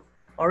consejos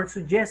or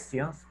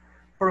suggestions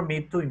for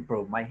me to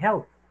improve my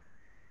health.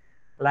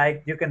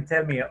 Like you can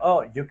tell me,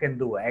 oh, you can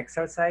do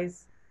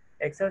exercises.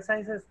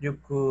 You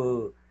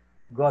could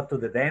go to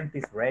the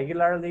dentist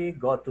regularly,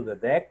 go to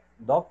the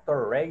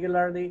doctor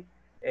regularly.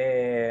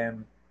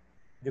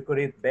 You could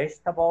eat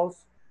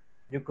vegetables.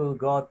 You could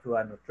go to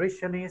a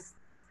nutritionist.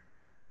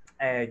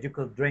 You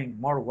could drink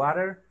more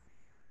water.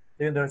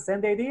 Do you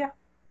understand the idea?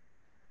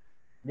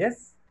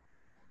 Yes?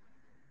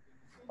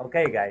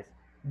 Okay, guys.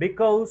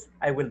 Because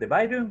I will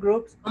divide you in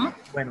groups.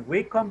 When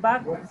we come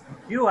back,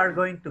 you are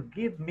going to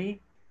give me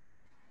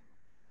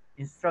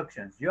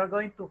instructions. You are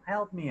going to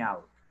help me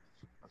out.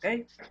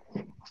 Okay?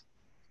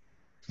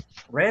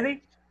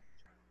 Ready?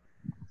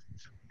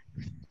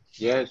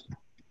 Yes.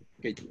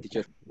 Okay,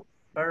 teacher.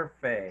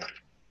 Perfect.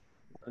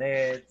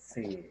 Let's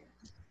see.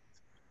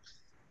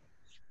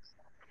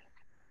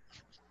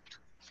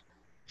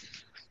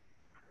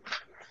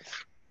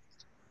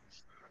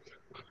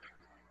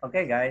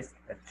 Okay, guys,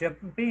 let's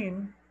jump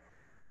in.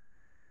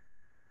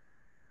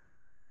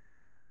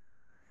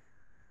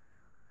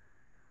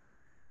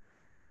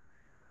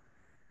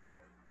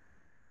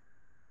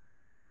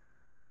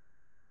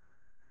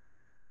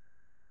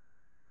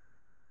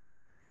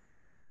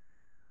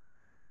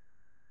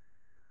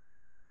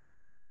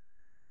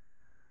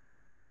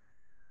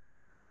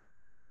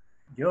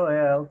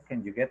 Joel,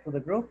 can you get to the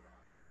group?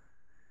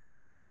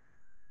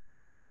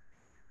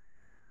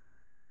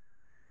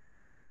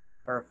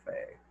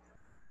 Perfect.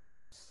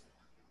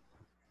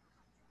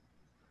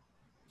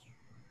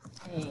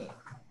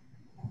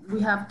 We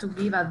have to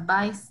give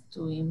advice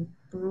to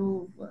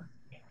improve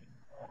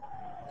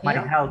My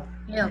health.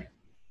 Health.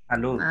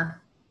 Salud.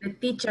 The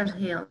teacher's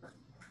health.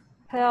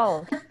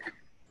 Health.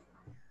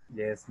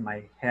 Yes,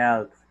 my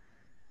health.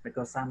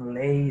 Because I'm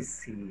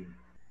lazy.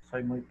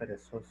 Soy muy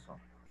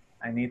perezoso.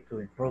 I need to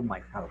improve my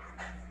health.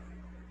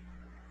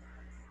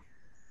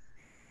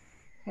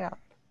 Health.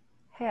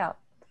 Health.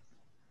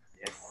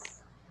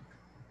 Yes.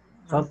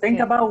 So think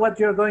about what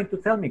you're going to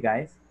tell me,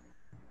 guys.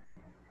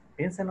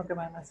 Piensen lo que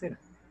van a decir.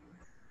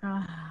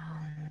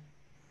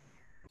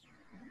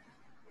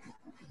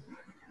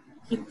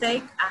 He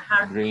take a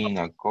hard Drink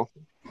a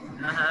coffee.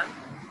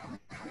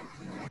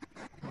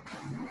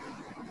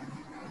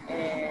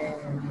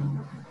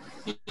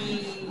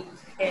 He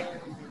can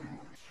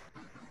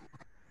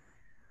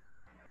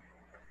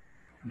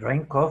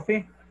Drink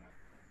coffee.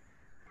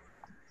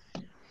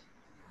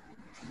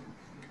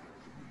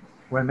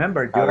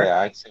 Remember,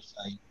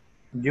 Exercise.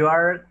 you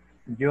are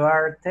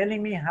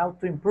telling me how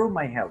to improve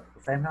my health.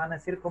 Ustedes me van a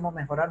decir cómo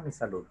mejorar mi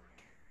salud.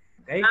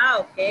 Okay?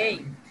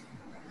 okay.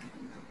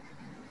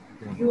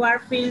 You are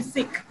feel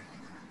sick.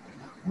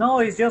 No,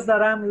 it's just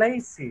that I'm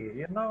lazy.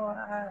 You know,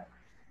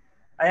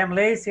 I am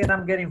lazy and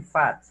I'm getting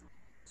fat.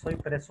 Soy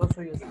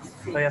perezoso y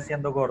estoy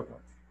haciendo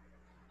gordo.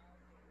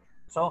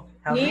 So,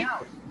 help me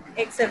out.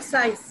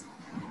 Exercise.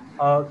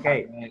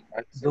 Okay,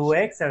 do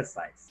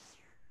exercise.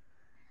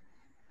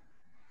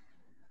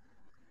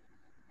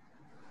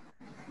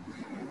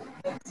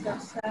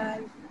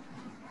 Exercise.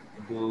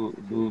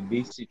 Do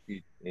visit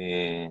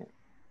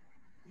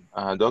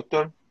a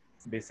doctor?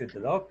 Visit the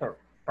doctor.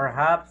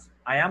 Perhaps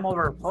I am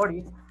over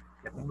 40.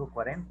 Ya tengo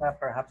 40.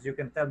 Perhaps you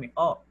can tell me,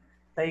 oh,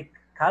 take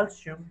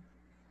calcium.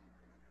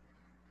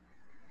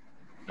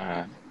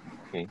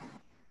 Okay.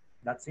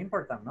 That's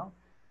important, no?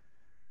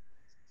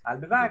 I'll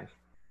be back.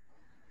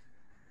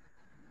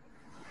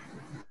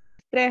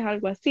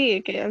 Algo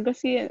así, que algo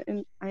así,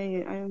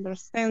 I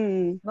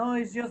understand. No,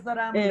 it's just that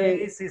I'm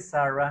lazy,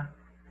 Sarah.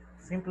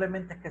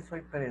 Simplemente que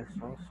soy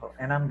perezoso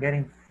and I'm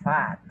getting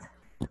fat.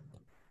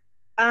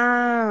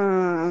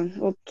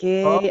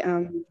 Okay. So,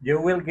 you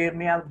will give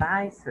me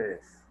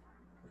advices.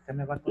 Usted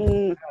me va a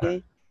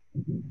Okay.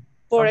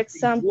 For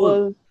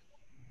example,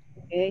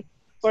 okay.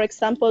 For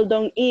example,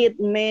 don't eat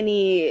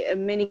many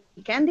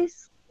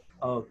candies.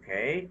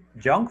 Okay.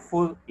 Junk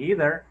food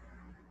either.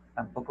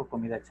 Tampoco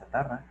comida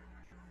chatarra.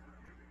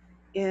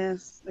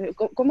 Yes.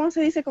 ¿Cómo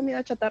se dice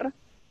comida chatarra?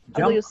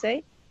 How do you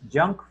say?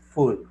 Junk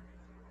food.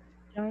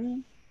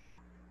 Junk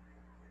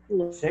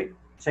food.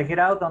 Check it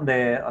out on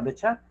the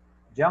chat.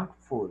 Junk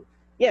food.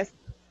 Yes.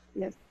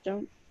 Yes.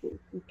 Junk food.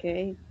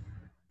 Okay.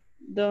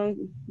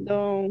 Don't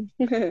don't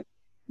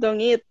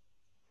eat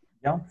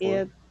Junk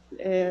food.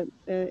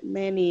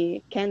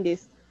 Many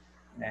candies.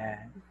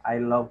 I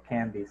love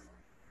candies.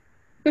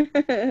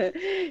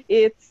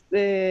 It's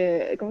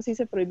 ¿cómo se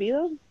dice?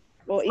 Prohibido?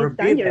 Or it's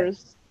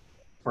dangerous.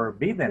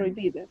 Forbidden.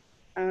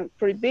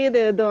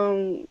 Prohibited.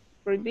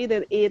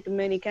 Prohibited eat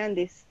many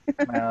candies.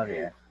 Well,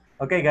 yeah.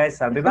 Okay,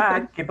 guys, I'll be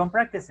back. Keep on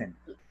practicing.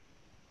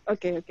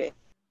 Okay.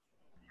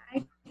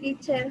 Hi,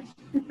 teacher.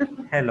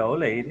 Hello,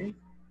 lady.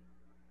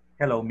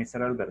 Hello,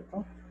 Mr.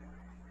 Alberto.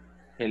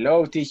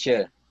 Hello,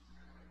 teacher.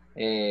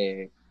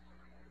 In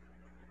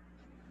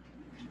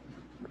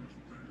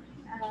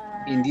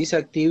this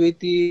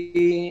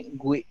activity,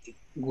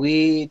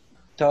 we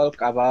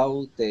talk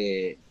about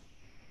the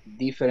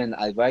different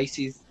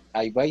advices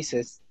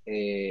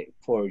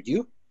for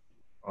you.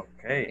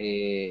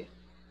 Okay.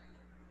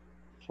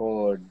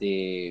 For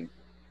the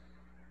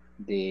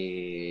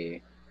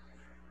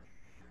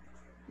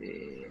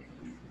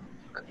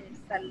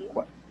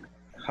Salud.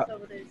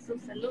 Sobre su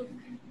salud.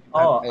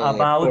 Oh,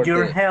 about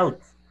your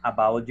health.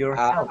 About your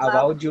health.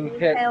 About your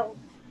health.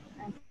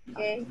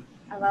 Okay,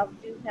 about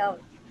your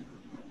health.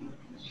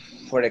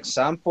 For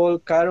example,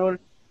 Carol,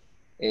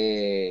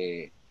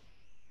 we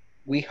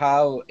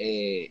have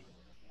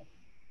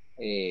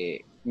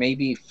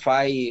maybe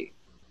five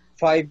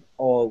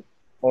or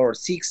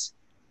six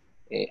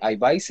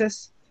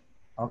advices.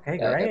 Okay,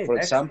 great. For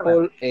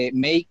example,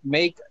 make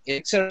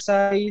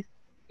exercise.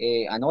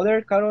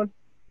 Another, Carol.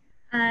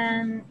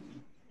 And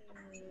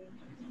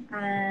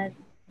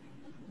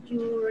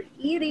you're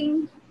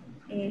eating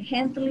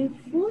healthy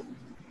food.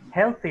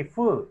 Healthy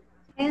food.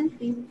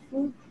 Healthy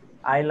food.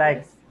 I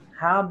like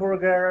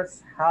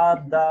hamburgers,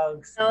 hot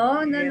dogs.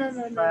 No.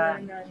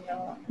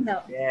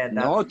 Yeah,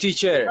 no,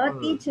 teacher. No,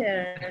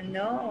 teacher.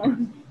 No.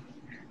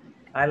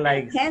 I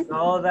like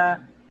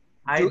soda.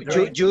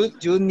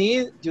 You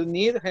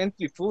need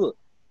healthy food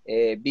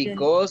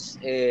because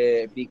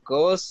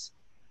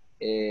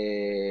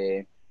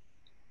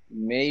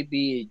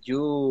maybe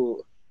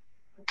because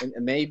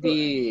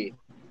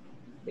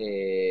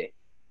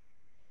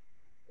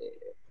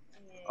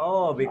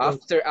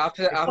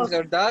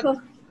after that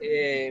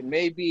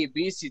maybe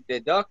visit the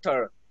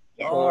doctor.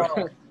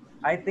 Oh,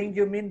 I think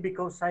you mean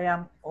because I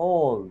am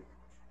old.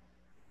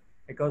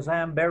 Because I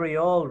am very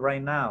old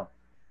right now.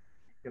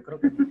 Yo creo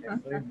que porque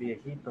soy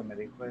viejito me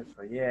dijo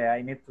eso. Yeah,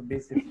 I need to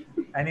visit.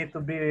 I need to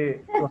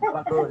have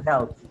a good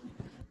health.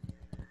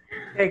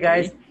 Okay,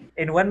 guys.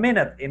 In 1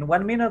 minute. In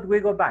 1 minute we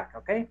go back.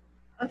 Okay.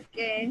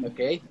 Okay.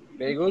 Okay,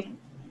 very good.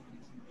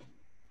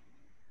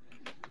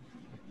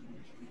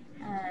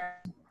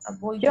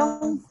 Avoid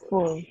Junk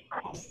food.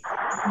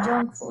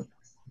 junk food.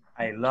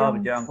 I love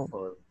Junk junk food.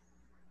 food.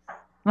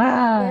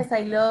 Ah. Yes,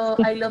 I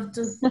love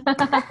to.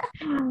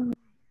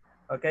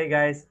 Okay,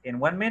 guys. In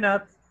 1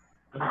 minute.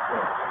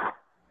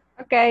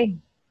 Okay.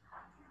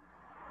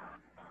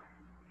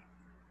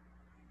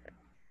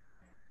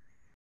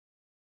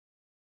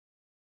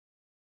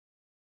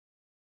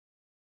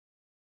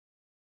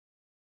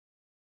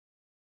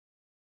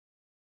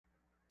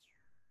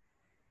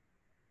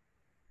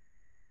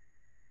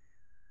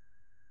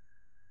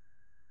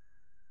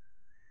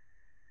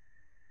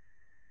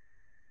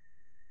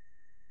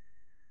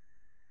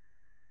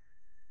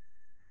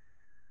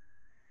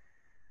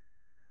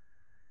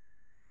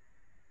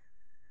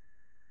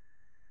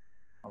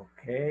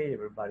 Okay,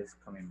 everybody's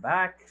coming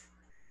back.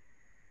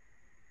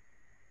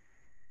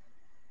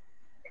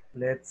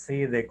 Let's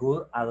see the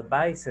good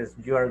advices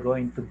you are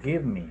going to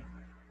give me.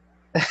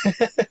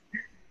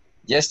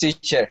 Yes,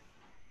 teacher.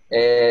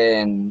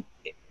 And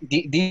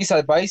these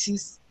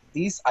advices,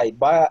 Advices.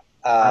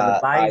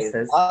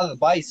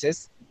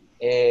 advices,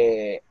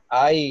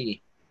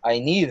 I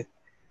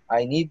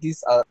need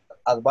these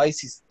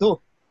advices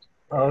too.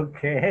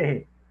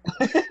 Okay.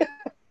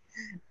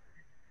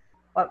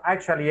 Well,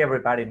 actually,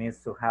 everybody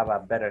needs to have a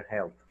better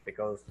health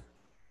because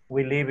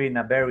we live in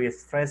a very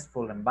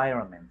stressful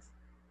environment.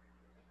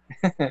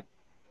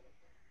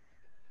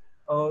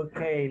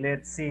 Okay,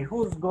 let's see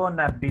who's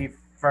gonna be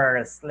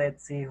first.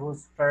 Let's see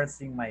who's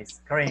first in my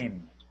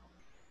screen.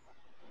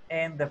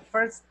 And the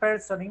first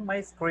person in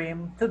my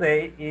screen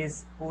today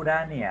is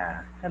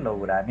Urania. Hello,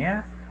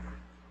 Urania.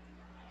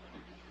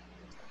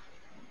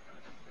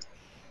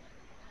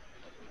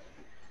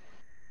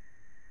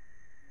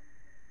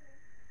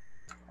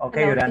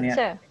 Okay, Hello, Urania,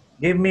 teacher.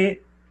 give me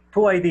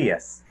 2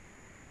 ideas,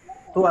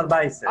 2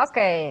 advices.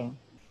 Okay.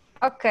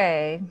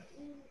 Okay.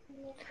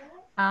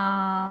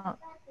 Uh,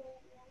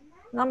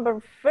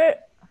 the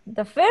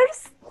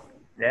first,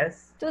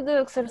 Yes. to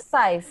do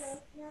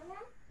exercise.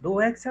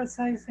 Do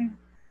exercising.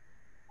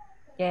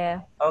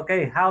 Yeah.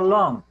 Okay, how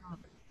long?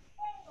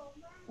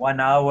 1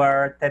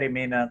 hour, 30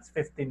 minutes,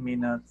 15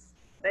 minutes,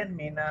 10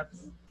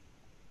 minutes.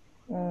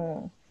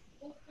 To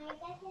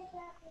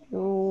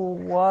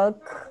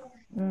walk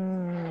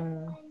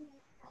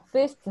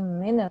 15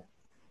 minutes.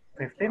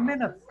 15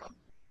 minutes.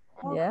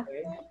 Yeah.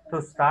 Okay.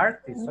 To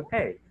start, it's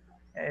okay.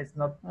 It's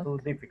not too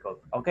difficult.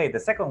 Okay, the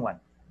second one.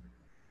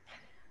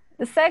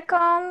 The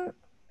second,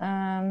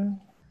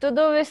 to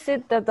do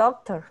visit the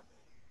doctor.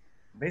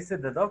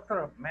 Visit the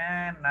doctor.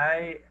 Man,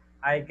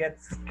 I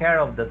get scared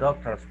of the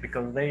doctors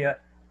because they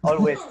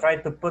always try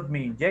to put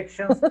me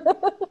injections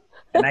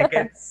and I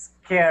get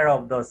scared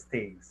of those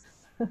things.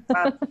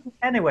 But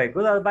anyway,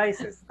 good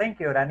advices. Thank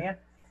you, Rania.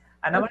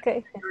 And now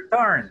Okay. it's your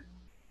turn.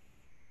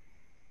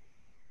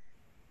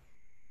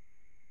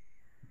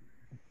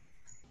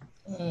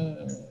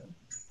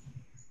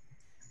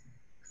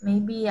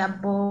 Maybe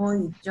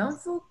avoid junk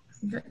food.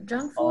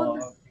 Junk food.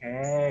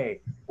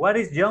 Okay. What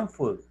is junk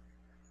food?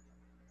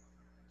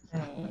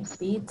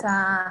 Pizza,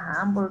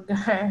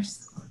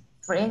 hamburgers,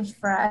 French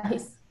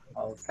fries.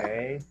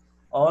 Okay.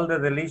 All the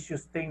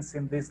delicious things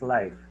in this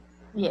life.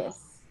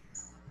 Yes.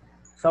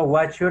 So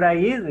what should I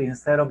eat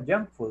instead of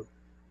junk food?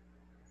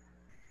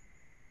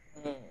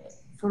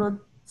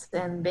 Fruits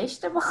and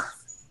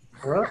vegetables.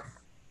 Fruits?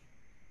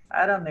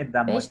 I don't need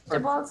that much fruits.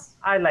 Vegetables.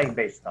 I like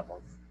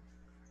vegetables.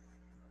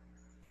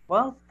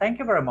 Well, thank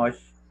you very much,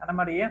 Ana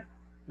Maria.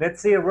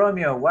 Let's see,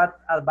 Romeo, what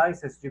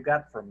advices you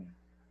got for me?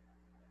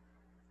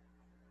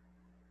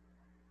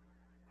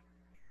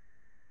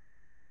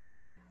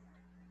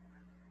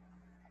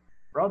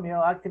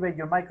 Romeo, activate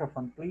your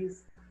microphone,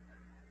 please.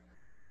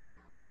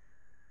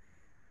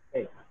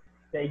 Okay.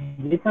 Take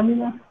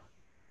vitamins.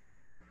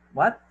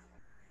 What?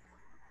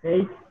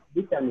 Take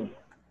vitamins.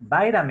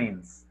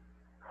 Vitamins.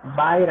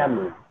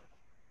 Vitamins.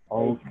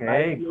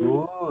 Okay, Vitamins.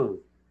 good.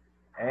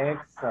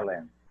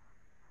 Excellent.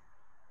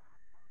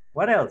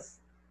 What else?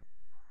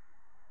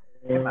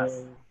 ¿Qué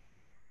más?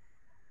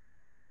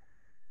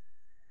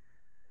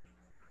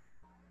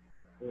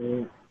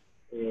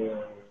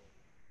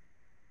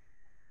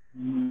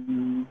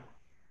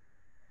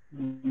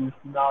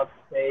 Not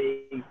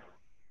take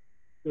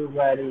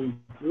sugary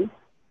juice.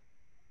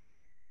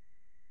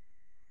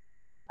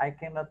 I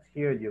cannot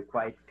hear you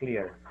quite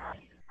clear.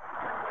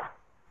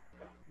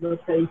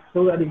 Not take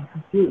sugary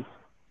juice.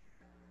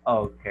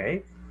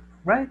 Okay,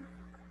 right.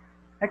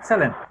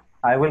 Excellent.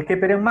 I will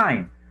keep it in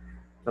mind.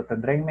 Lo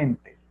tendré en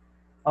mente.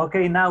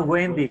 Okay, now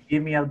Wendy,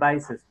 give me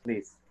advices,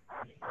 please.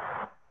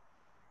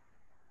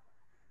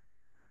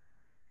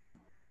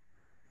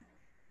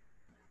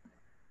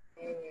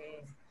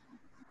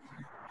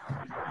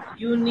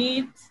 You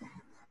need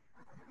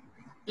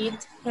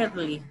Eat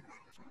heavily.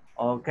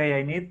 Okay,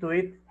 I need to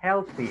eat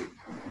healthy.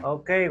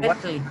 Okay, what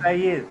Healthy. should I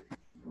eat?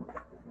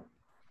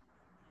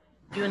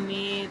 You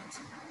need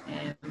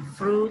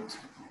fruit,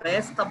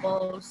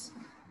 vegetables,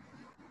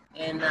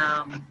 and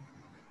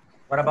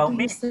What how do about you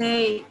meat?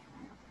 say?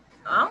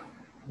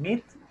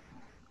 Meat?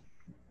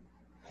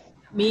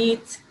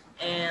 Meat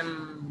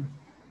and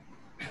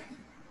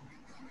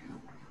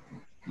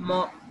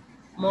more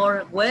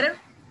water.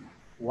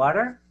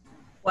 Water?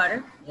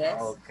 Water, yes.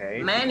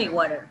 Okay. Many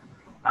water.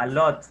 A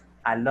lot,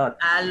 a lot.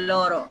 A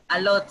lot,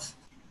 a lot,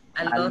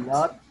 A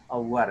lot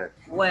of water.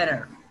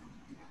 water.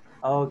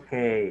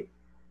 Okay.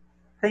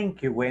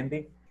 Thank you,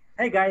 Wendy.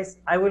 Hey guys,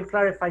 I will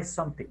clarify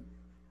something.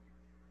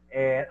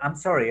 I'm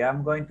sorry,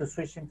 I'm going to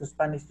switch into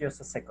Spanish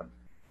just a second.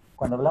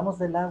 Cuando hablamos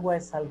del agua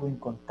es algo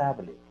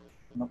incontable.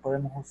 No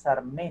podemos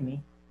usar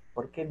many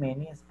porque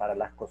many es para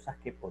las cosas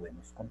que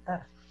podemos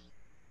contar.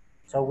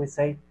 So we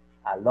say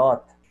a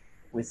lot.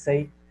 We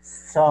say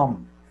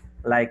some.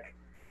 Like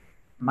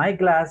my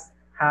glass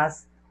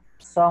has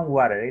some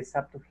water. It's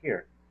up to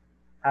here.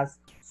 Has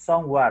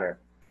some water.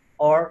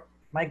 Or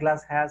my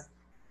glass has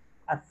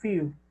a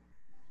few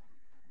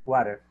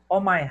water. Or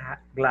my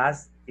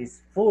glass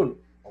is full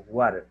of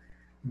water.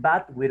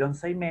 But we don't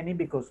say many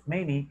because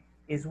many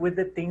is with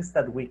the things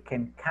that we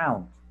can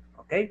count.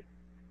 Okay?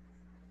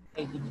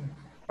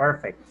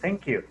 Perfect.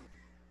 Thank you.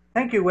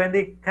 Thank you,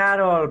 Wendy.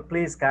 Carol,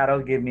 please, Carol,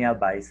 give me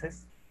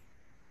advices.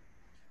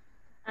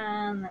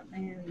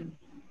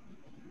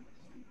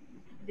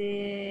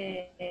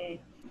 The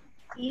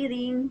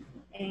eating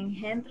and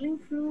handling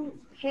food.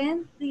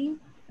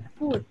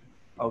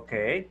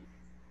 Okay.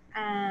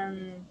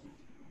 And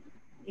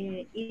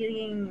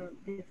eating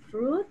the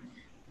fruit.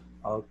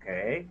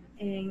 Okay.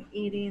 And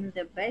eating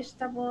the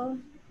vegetable.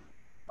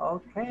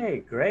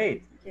 Okay,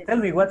 great. Yes. Tell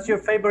me, what's your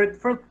favorite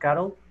fruit,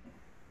 Carol?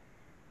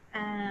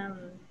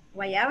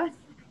 Guayabas.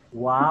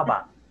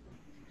 Guava.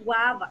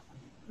 Guava.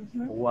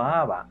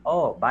 Guava.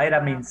 Oh,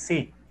 vitamin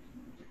C.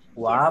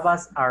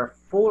 Guavas are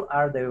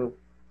the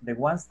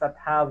ones that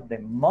have the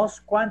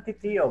most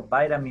quantity of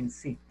vitamin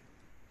C.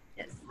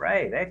 Yes.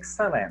 Right,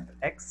 excellent,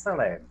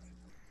 excellent.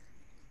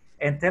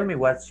 And tell me,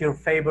 what's your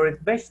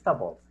favorite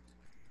vegetable?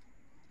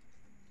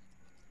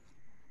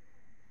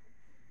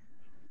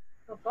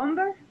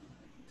 Cucumber.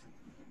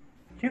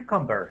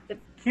 Cucumber.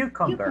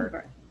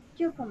 Cucumber.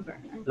 Cucumber.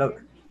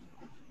 Look,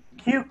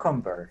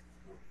 cucumber.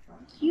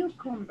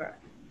 Cucumber.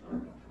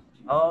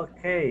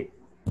 Okay.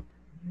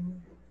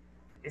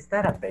 Is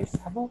that a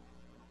vegetable?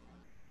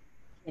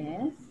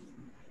 Yes.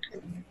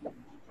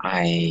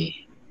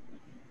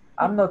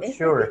 I'm not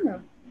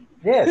sure.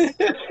 Yes,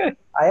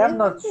 I am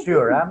not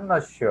sure. I'm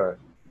not sure.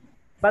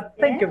 But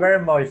thank you very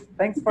much.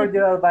 Thanks for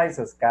your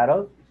advices,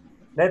 Carol.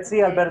 Let's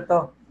see,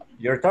 Alberto.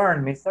 Your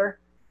turn, mister.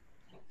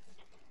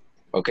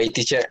 Okay,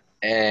 teacher.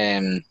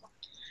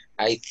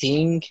 I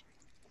think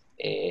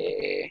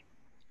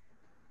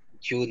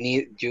you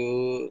need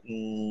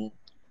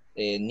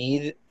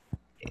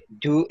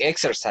do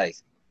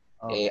exercise.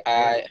 Okay.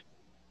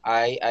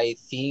 I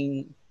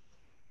think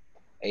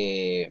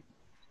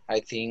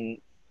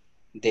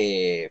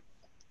the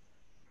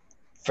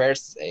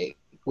first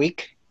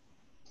week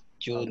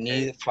you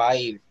need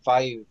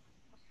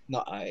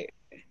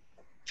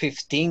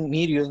 15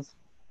 millions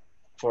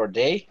for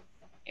day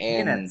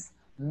and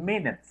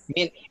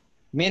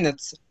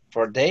minutes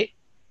for day,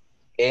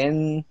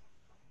 and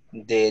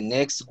the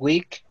next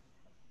week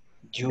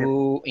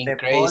you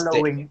increase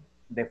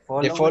the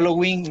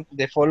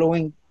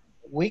following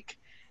week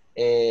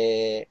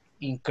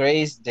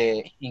increase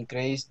the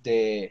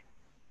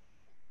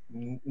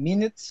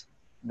minutes.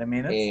 The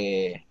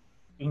minutes.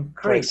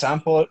 For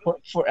example,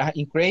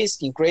 increase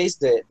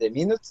the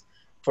minutes.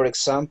 For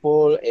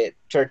example,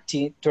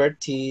 30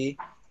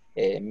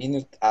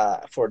 minutes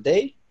for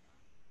day.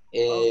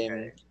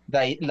 Okay. The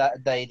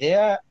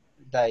idea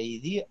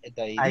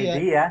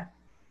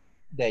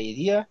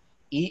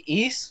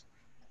is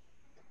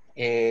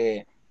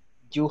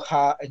you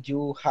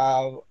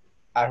have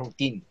a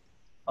routine.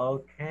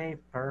 Okay,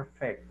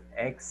 perfect.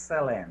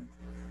 Excellent.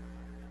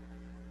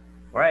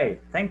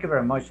 Great. Thank you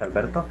very much,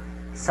 Alberto.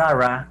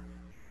 Sarah.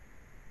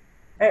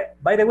 Hey,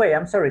 by the way,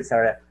 I'm sorry,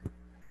 Sarah.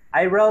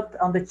 I wrote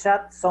on the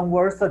chat some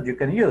words that you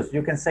can use.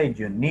 You can say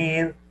you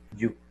need,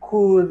 you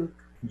could,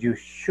 you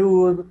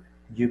should,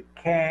 you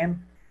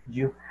can,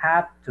 you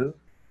have to.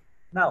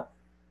 Now,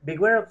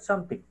 beware of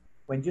something.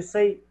 When you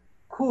say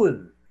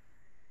could,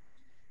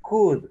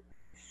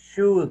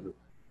 should,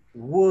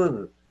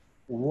 would,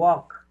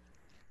 walk,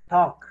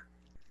 talk,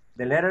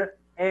 the letter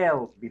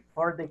L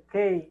before the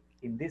K,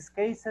 in these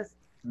cases,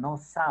 no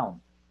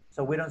sound.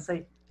 So we don't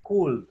say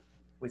could,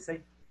 we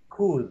say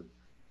could,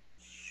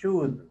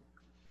 should,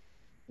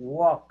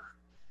 walk,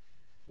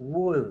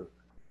 would,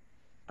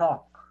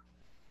 talk.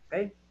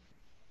 Okay?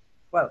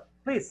 Well,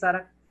 please,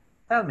 Sarah,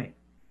 tell me.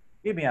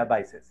 Give me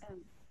advices.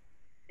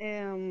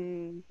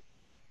 Don't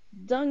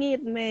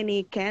eat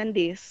many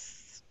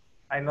candies.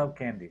 I love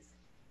candies.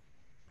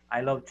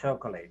 I love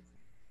chocolate.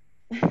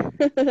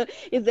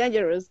 It's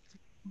dangerous.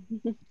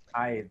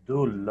 I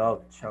do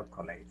love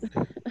chocolates.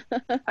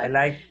 I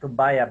like to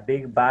buy a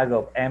big bag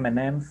of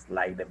M&Ms,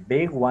 like the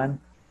big one,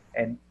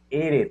 and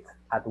eat it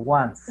at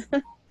once.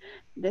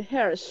 The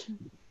Hersh.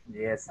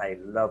 Yes, I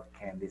love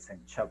candies and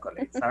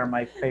chocolates are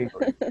my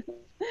favorite.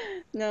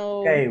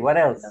 No, Okay, what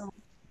else?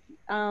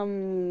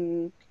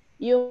 no.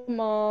 You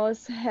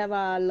must have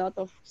a lot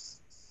of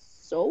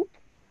soap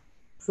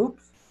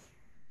Soups?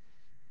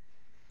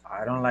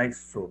 I don't like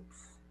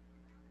soups.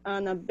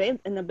 and a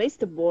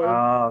vegetable.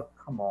 Oh,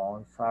 come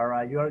on,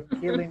 Sarah, you're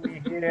killing me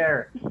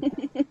here.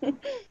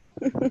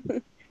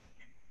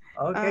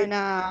 Okay,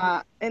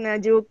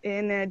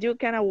 and you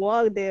can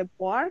walk the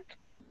park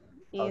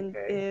in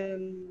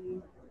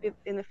okay,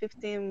 in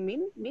 15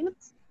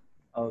 minutes.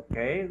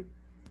 okay.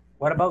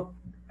 What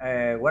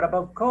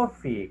about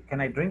coffee? Can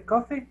I drink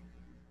coffee?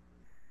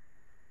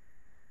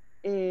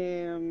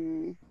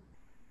 Um,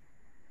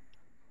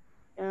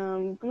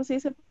 ¿Cómo se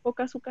dice?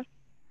 Poca azúcar.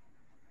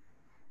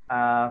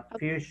 How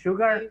Few to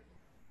sugar? say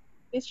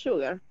it's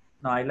sugar.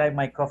 No, I like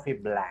my coffee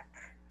black,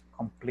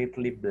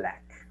 completely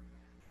black.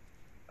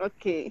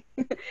 Okay.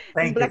 It's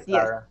Thank you, black,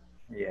 yes. Sarah.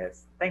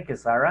 Yes, thank you,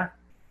 Sarah.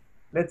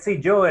 Let's see,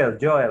 Joel.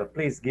 Joel,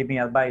 please give me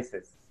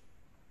advices.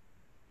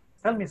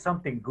 Tell me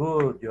something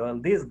good, Joel.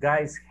 These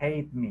guys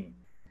hate me.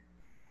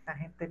 Esta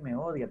gente me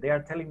odia. They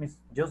are telling me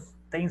just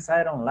things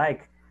I don't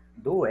like.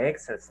 Do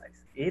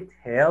exercise. Eat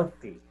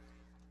healthy.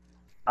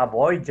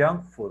 Avoid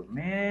junk food.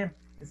 Man,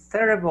 it's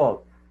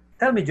terrible.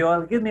 Tell me,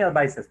 Joel, give me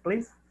advices,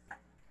 please.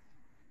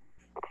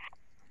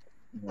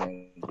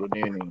 Good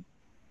evening.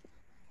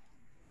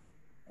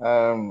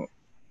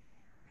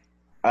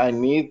 I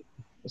need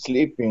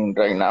sleeping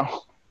right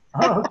now.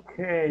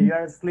 Okay, you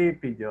are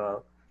sleepy,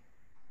 Joel.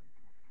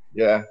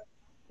 Yeah.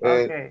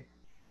 Okay.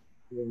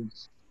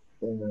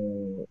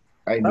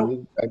 I Well,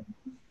 need I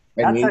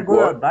that's a need good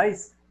work.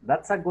 advice.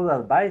 That's a good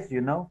advice,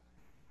 you know.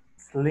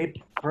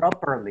 Sleep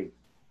properly.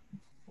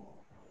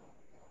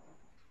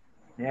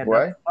 Yeah,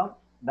 Why?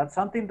 that's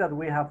something that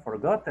we have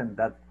forgotten,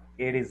 that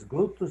it is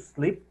good to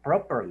sleep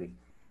properly.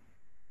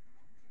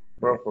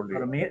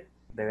 Properly.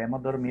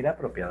 Debemos dormir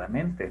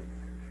apropiadamente.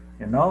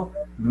 You know,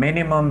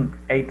 minimum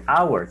 8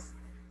 hours.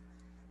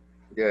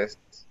 Yes.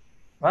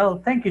 Well,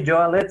 thank you,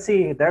 Joel. Let's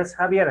see. There's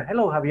Javier.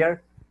 Hello, Javier.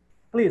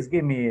 Please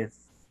give me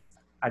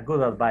a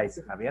good advice,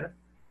 Javier.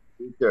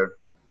 Teacher.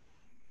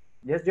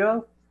 Yes,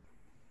 Joel?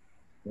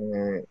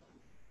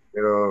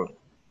 Pero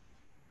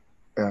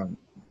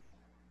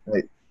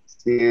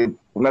sí,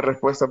 una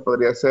respuesta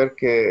podría ser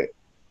que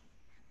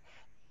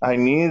I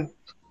need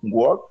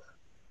work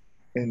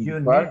in the You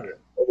need. park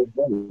every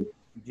day.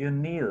 You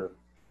need.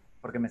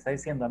 Porque me está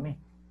diciendo a mí.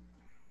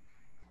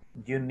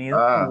 You need to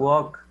Ah,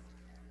 walk.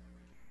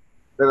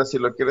 pero si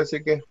lo quiere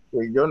decir que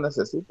yo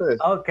necesito es.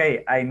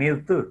 Okay, I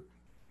need to.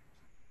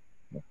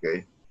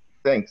 Okay.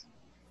 Thanks.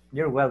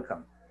 You're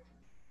welcome.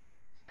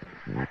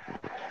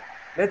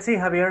 Let's see,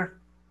 Javier.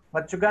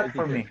 What you got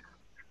for me?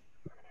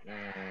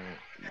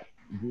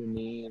 You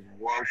need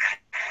work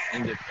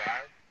in the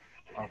park,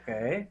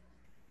 Okay.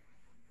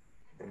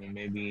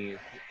 maybe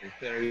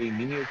 30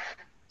 minutes.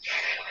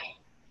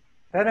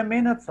 30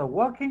 minutes of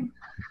walking?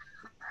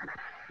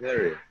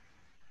 30.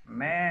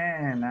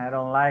 Man, I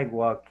don't like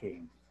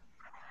walking.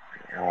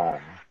 I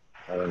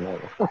don't know.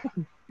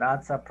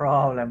 That's a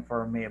problem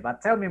for me.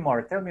 But tell me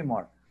more. Tell me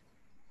more.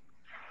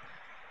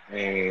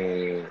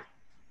 Do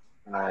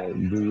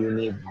you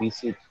need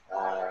visit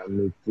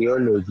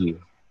nutriology?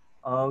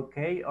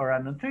 Okay, or a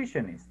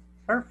nutritionist.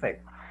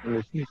 Perfect.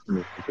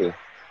 Nutritionist, okay.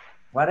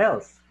 What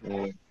else?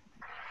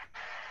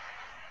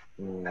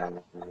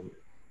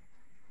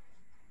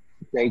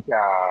 Take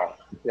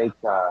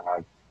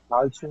a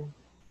calcium.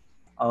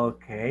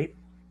 Okay,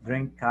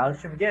 drink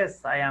calcium.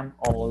 Yes, I am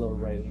old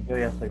already. Yo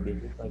ya soy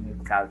viejo, so I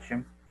need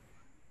calcium.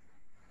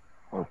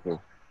 Okay.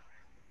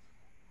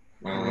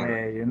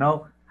 You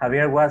know,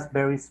 Javier was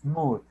very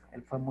smooth.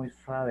 Él fue muy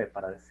suave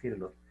para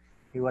decirlo.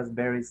 He was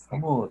very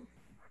smooth.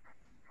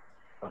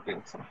 Okay.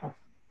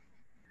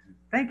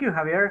 Thank you,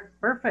 Javier.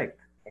 Perfect.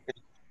 Okay.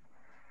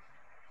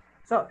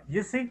 So,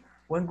 you see,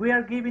 when we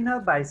are giving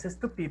advices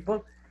to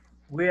people,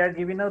 we are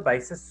giving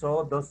advices,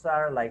 so those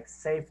are like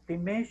safety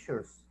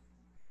measures,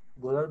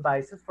 good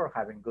advices for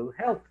having good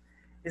health.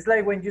 It's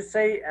like when you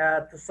say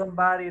to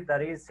somebody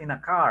that is in a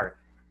car,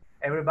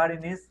 everybody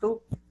needs to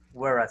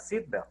wear a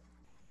seatbelt,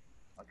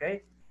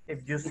 okay?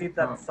 If you see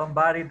that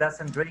somebody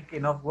doesn't drink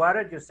enough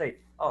water, you say,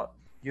 oh,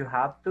 you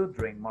have to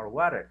drink more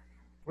water.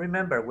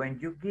 Remember, when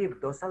you give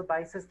those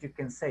advices, you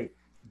can say,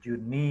 you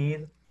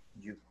need,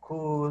 you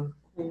could,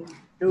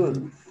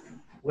 should.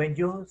 When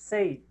you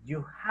say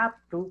you have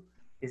to,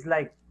 it's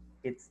like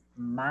it's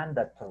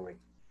mandatory.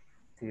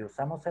 Si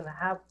usamos el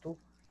have to,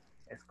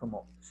 es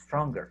como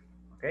stronger,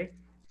 okay?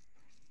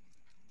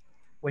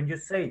 When you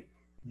say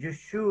you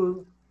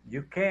should,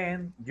 you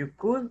can, you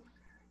could,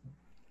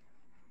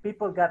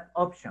 people got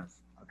options,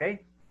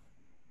 okay?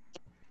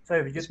 So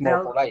if you It's more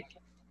tell, polite.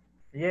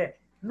 yeah,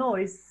 no,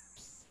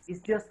 it's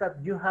just that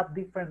you have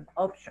different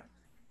options.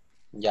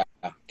 Yeah,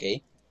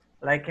 okay.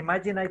 Like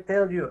imagine I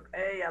tell you,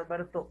 hey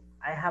Alberto,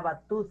 I have a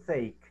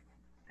toothache.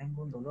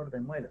 tengo un dolor de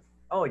muelas.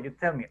 Oh, you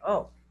tell me,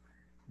 oh,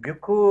 you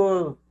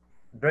could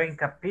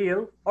drink a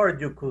pill or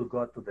you could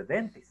go to the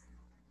dentist.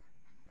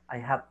 I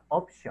have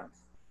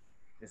options,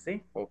 you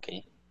see?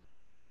 Okay.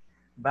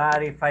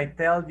 But if I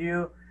tell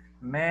you,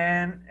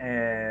 man,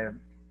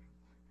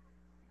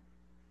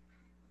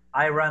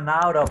 I ran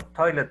out of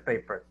toilet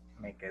paper,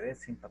 me quedé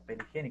sin papel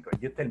higiénico.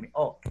 You tell me,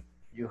 oh,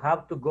 you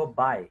have to go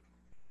buy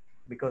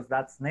because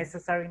that's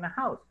necessary in a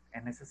house.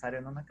 Es necesario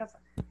en una casa.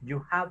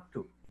 You have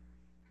to,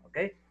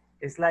 okay?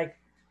 It's like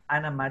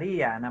Ana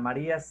María. Ana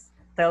María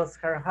tells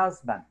her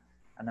husband.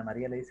 Ana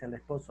María le dice al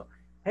esposo,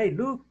 hey,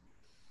 look,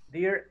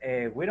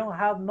 dear, we don't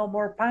have no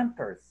more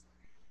Pampers.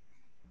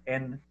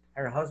 And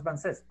her husband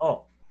says,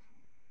 oh,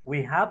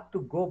 we have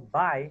to go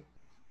buy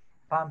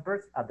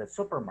Pampers at the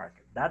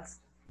supermarket. That's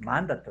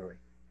mandatory.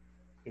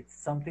 It's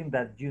something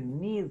that you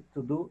need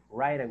to do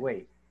right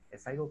away.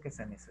 Es algo que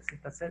se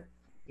necesita hacer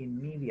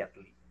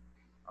immediately.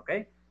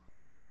 Okay?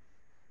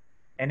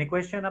 Any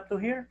question up to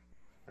here?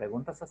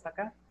 ¿Preguntas hasta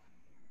acá?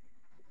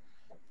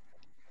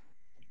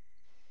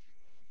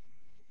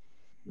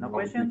 No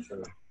questions?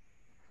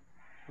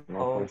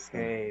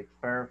 Okay,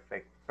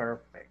 perfect,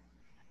 perfect.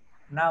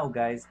 Now,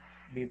 guys,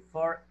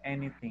 before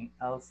anything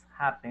else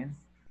happens,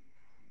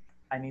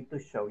 I need to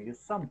show you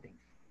something.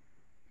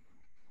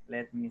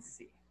 Let me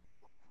see.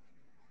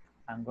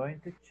 I'm going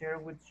to share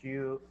with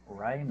you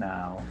right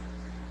now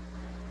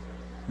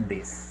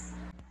this.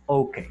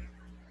 Okay.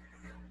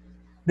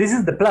 This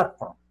is the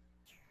platform.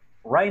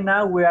 Right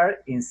now we are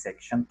in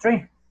section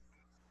 3.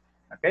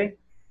 Okay?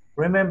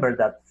 Remember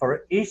that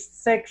for each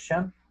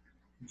section,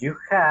 you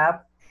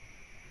have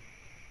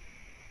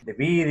the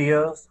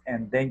videos,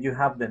 and then you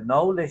have the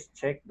knowledge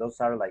check. Those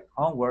are like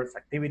homeworks,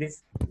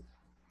 activities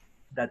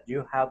that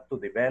you have to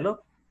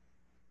develop,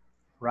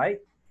 right?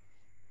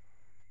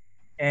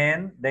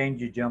 And then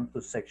you jump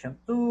to section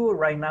 2.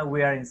 Right now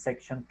we are in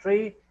section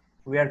 3.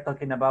 We are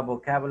talking about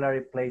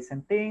vocabulary, place,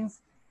 and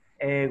things.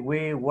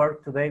 We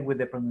work today with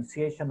the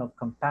pronunciation of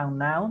compound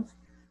nouns,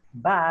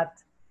 but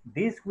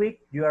this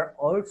week you are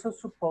also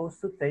supposed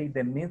to take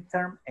the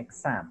midterm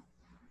exam.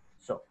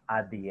 So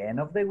at the end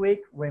of the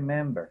week,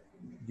 remember,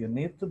 you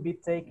need to be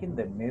taking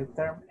the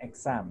midterm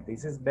exam.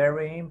 This is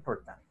very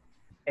important.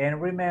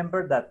 And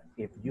remember that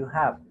if you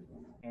have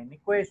any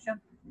question,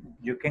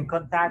 you can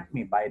contact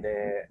me by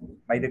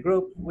the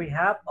group we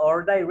have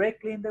or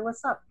directly in the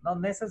WhatsApp,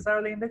 not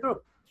necessarily in the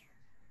group.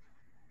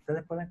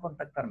 Ustedes pueden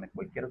contactarme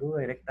cualquier duda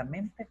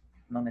directamente,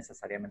 no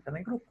necesariamente en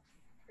el grupo.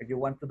 If you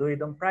want to do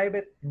it on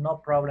private, no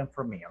problem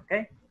for me,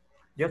 okay?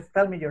 Just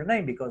tell me your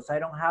name because I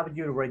don't have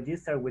you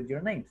registered with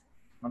your names.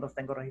 No los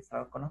tengo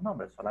registrados con los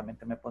nombres,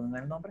 solamente me ponen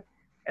el nombre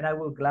and I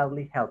will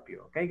gladly help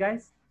you, okay,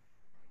 guys?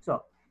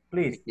 So,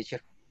 please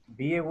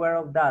be aware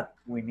of that.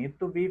 We need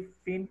to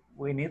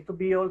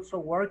be also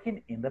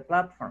working in the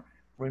platform.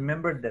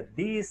 Remember that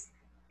this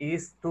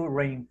is to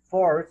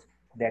reinforce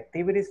the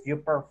activities you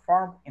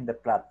perform in the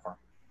platform.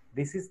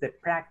 This is the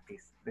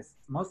practice,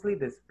 mostly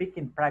the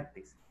speaking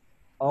practice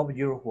of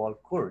your whole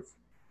course.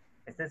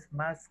 Esta es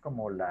más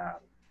como la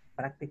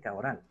práctica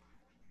oral.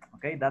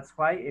 Okay, that's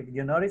why if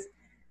you notice,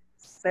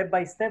 step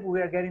by step we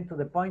are getting to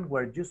the point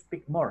where you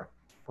speak more.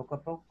 Poco a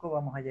poco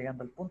vamos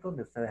llegando al punto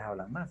donde ustedes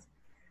hablan más.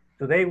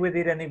 Today we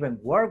didn't even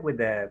work with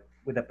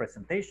the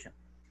presentation.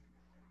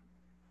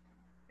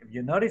 If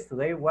you notice,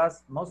 today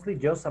was mostly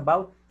just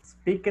about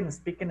speaking,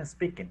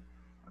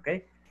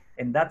 okay?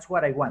 And that's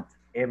what I want,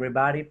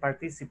 everybody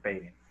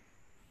participating.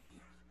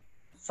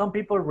 Some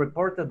people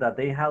reported that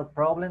they had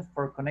problems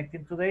for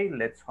connecting today.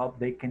 Let's hope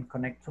they can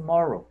connect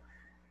tomorrow.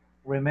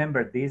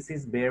 Remember, this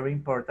is very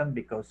important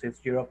because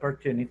it's your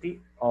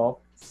opportunity of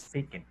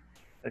speaking.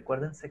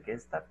 Recuérdense que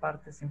esta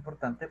parte es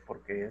importante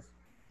porque es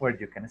where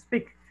you can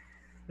speak.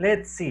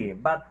 Let's see,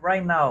 but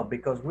right now,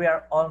 because we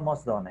are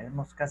almost done,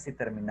 hemos casi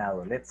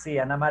terminado. Let's see,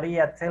 Ana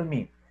María, tell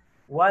me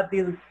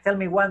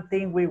one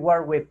thing we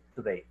work with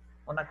today.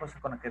 Una cosa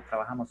con la que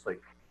trabajamos hoy.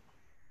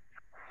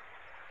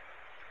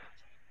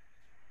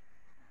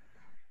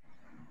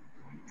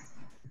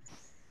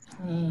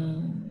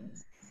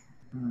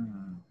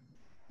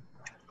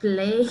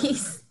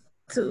 Place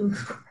to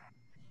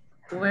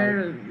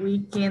where we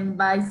can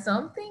buy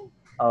something.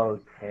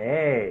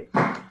 Okay.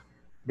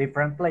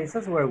 Different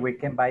places where we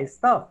can buy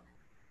stuff.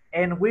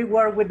 And we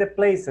work with the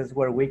places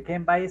where we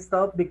can buy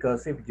stuff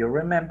because if you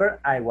remember,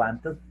 I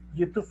wanted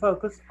you to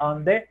focus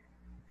on the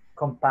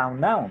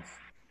compound nouns.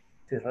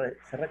 Si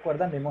se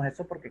recuerdan, vimos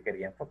eso porque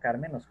quería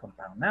enfocarme en los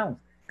compound nouns.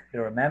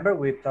 You remember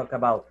we talked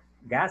about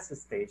gas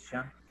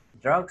station,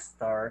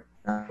 drugstore,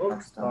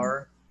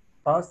 bookstore,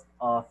 post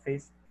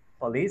office,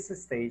 police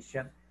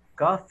station,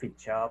 coffee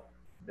shop,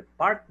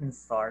 department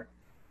store,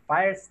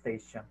 fire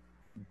station,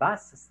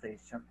 bus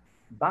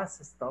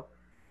stop,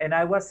 and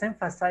I was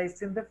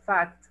emphasizing the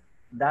fact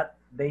that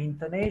the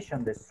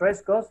intonation, the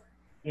stress goes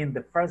in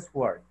the first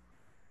word,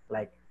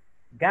 like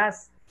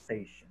gas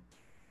station,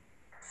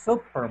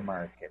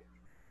 supermarket,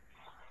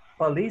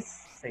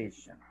 police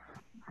station,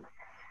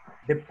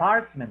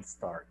 department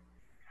store.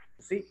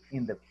 You see,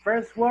 in the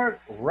first word,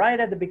 right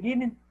at the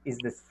beginning is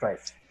the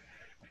stress,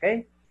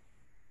 okay?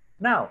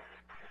 Now,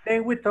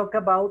 then we talk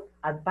about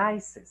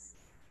advices.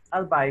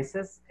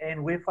 Advices,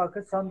 and we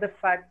focus on the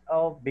fact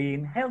of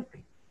being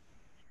healthy.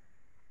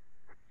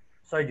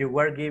 So you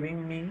were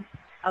giving me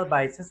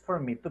advices for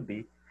me to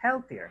be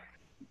healthier.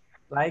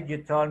 Like you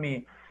told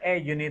me, hey,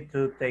 you need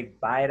to take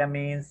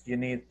vitamins, you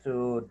need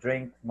to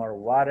drink more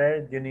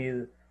water, you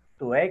need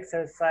to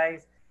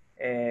exercise,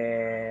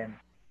 and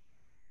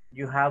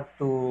you have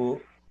to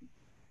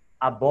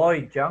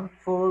avoid junk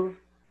food.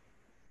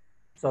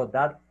 So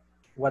that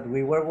what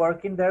we were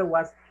working there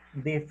was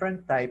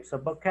different types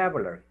of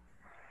vocabulary.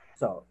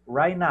 So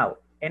right now,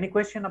 any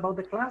question about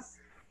the class?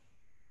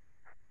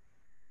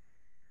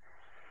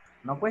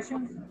 No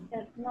questions?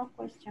 No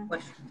question.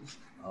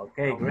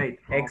 Okay, great,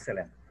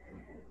 excellent.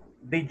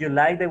 Did you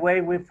like the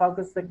way we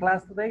focused the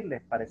class today?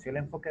 ¿Les pareció el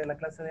enfoque de la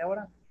clase de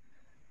ahora?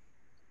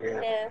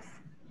 Yes.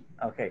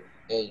 Okay.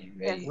 Hey,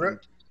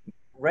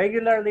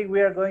 Regularly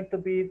we are going to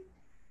be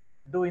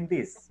doing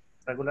this.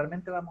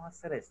 Regularmente vamos a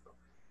hacer esto.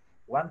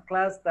 One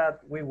class that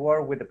we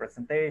work with the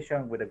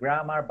presentation, with the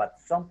grammar, but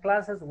some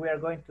classes we are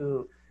going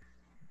to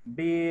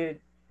be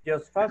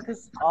just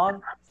focused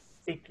on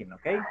speaking,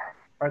 okay?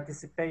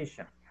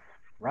 Participation,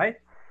 right?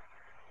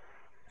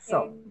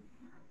 So,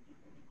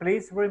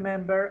 please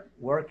remember,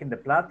 work in the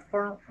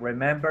platform.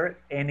 Remember,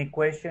 any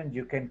question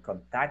you can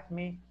contact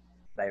me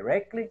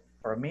directly.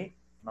 For me,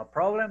 no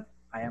problem.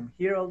 I am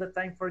here all the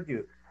time for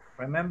you.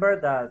 Remember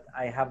that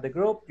I have the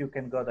group. You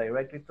can go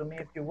directly to me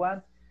if you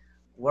want.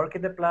 Work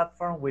in the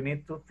platform. We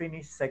need to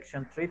finish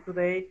section 3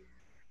 today.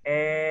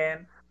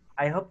 And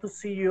I hope to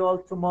see you all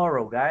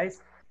tomorrow,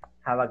 guys.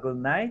 Have a good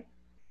night.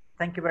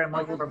 Thank you very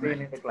much for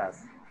being in the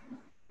class.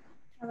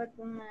 Have a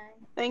good night.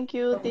 Thank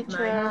you, Good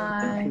teacher.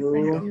 night. Thank Thank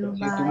you. you.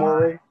 see you Bye.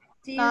 tomorrow.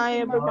 See you Bye,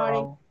 everybody.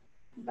 Tomorrow.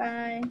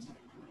 Bye.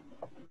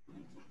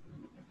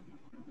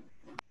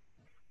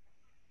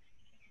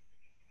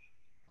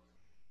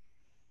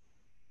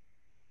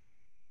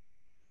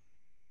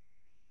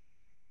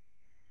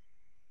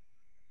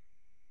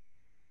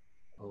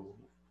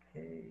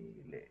 Okay,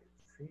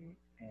 let's see.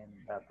 And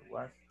that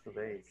was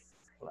today's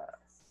class.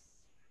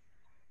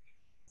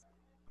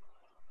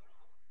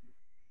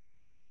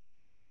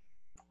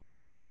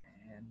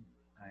 And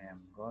I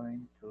am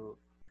going to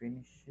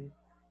finish it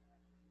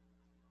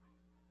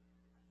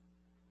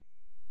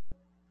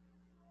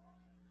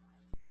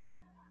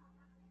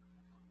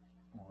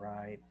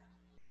right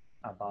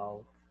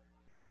about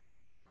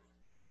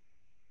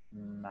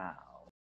now.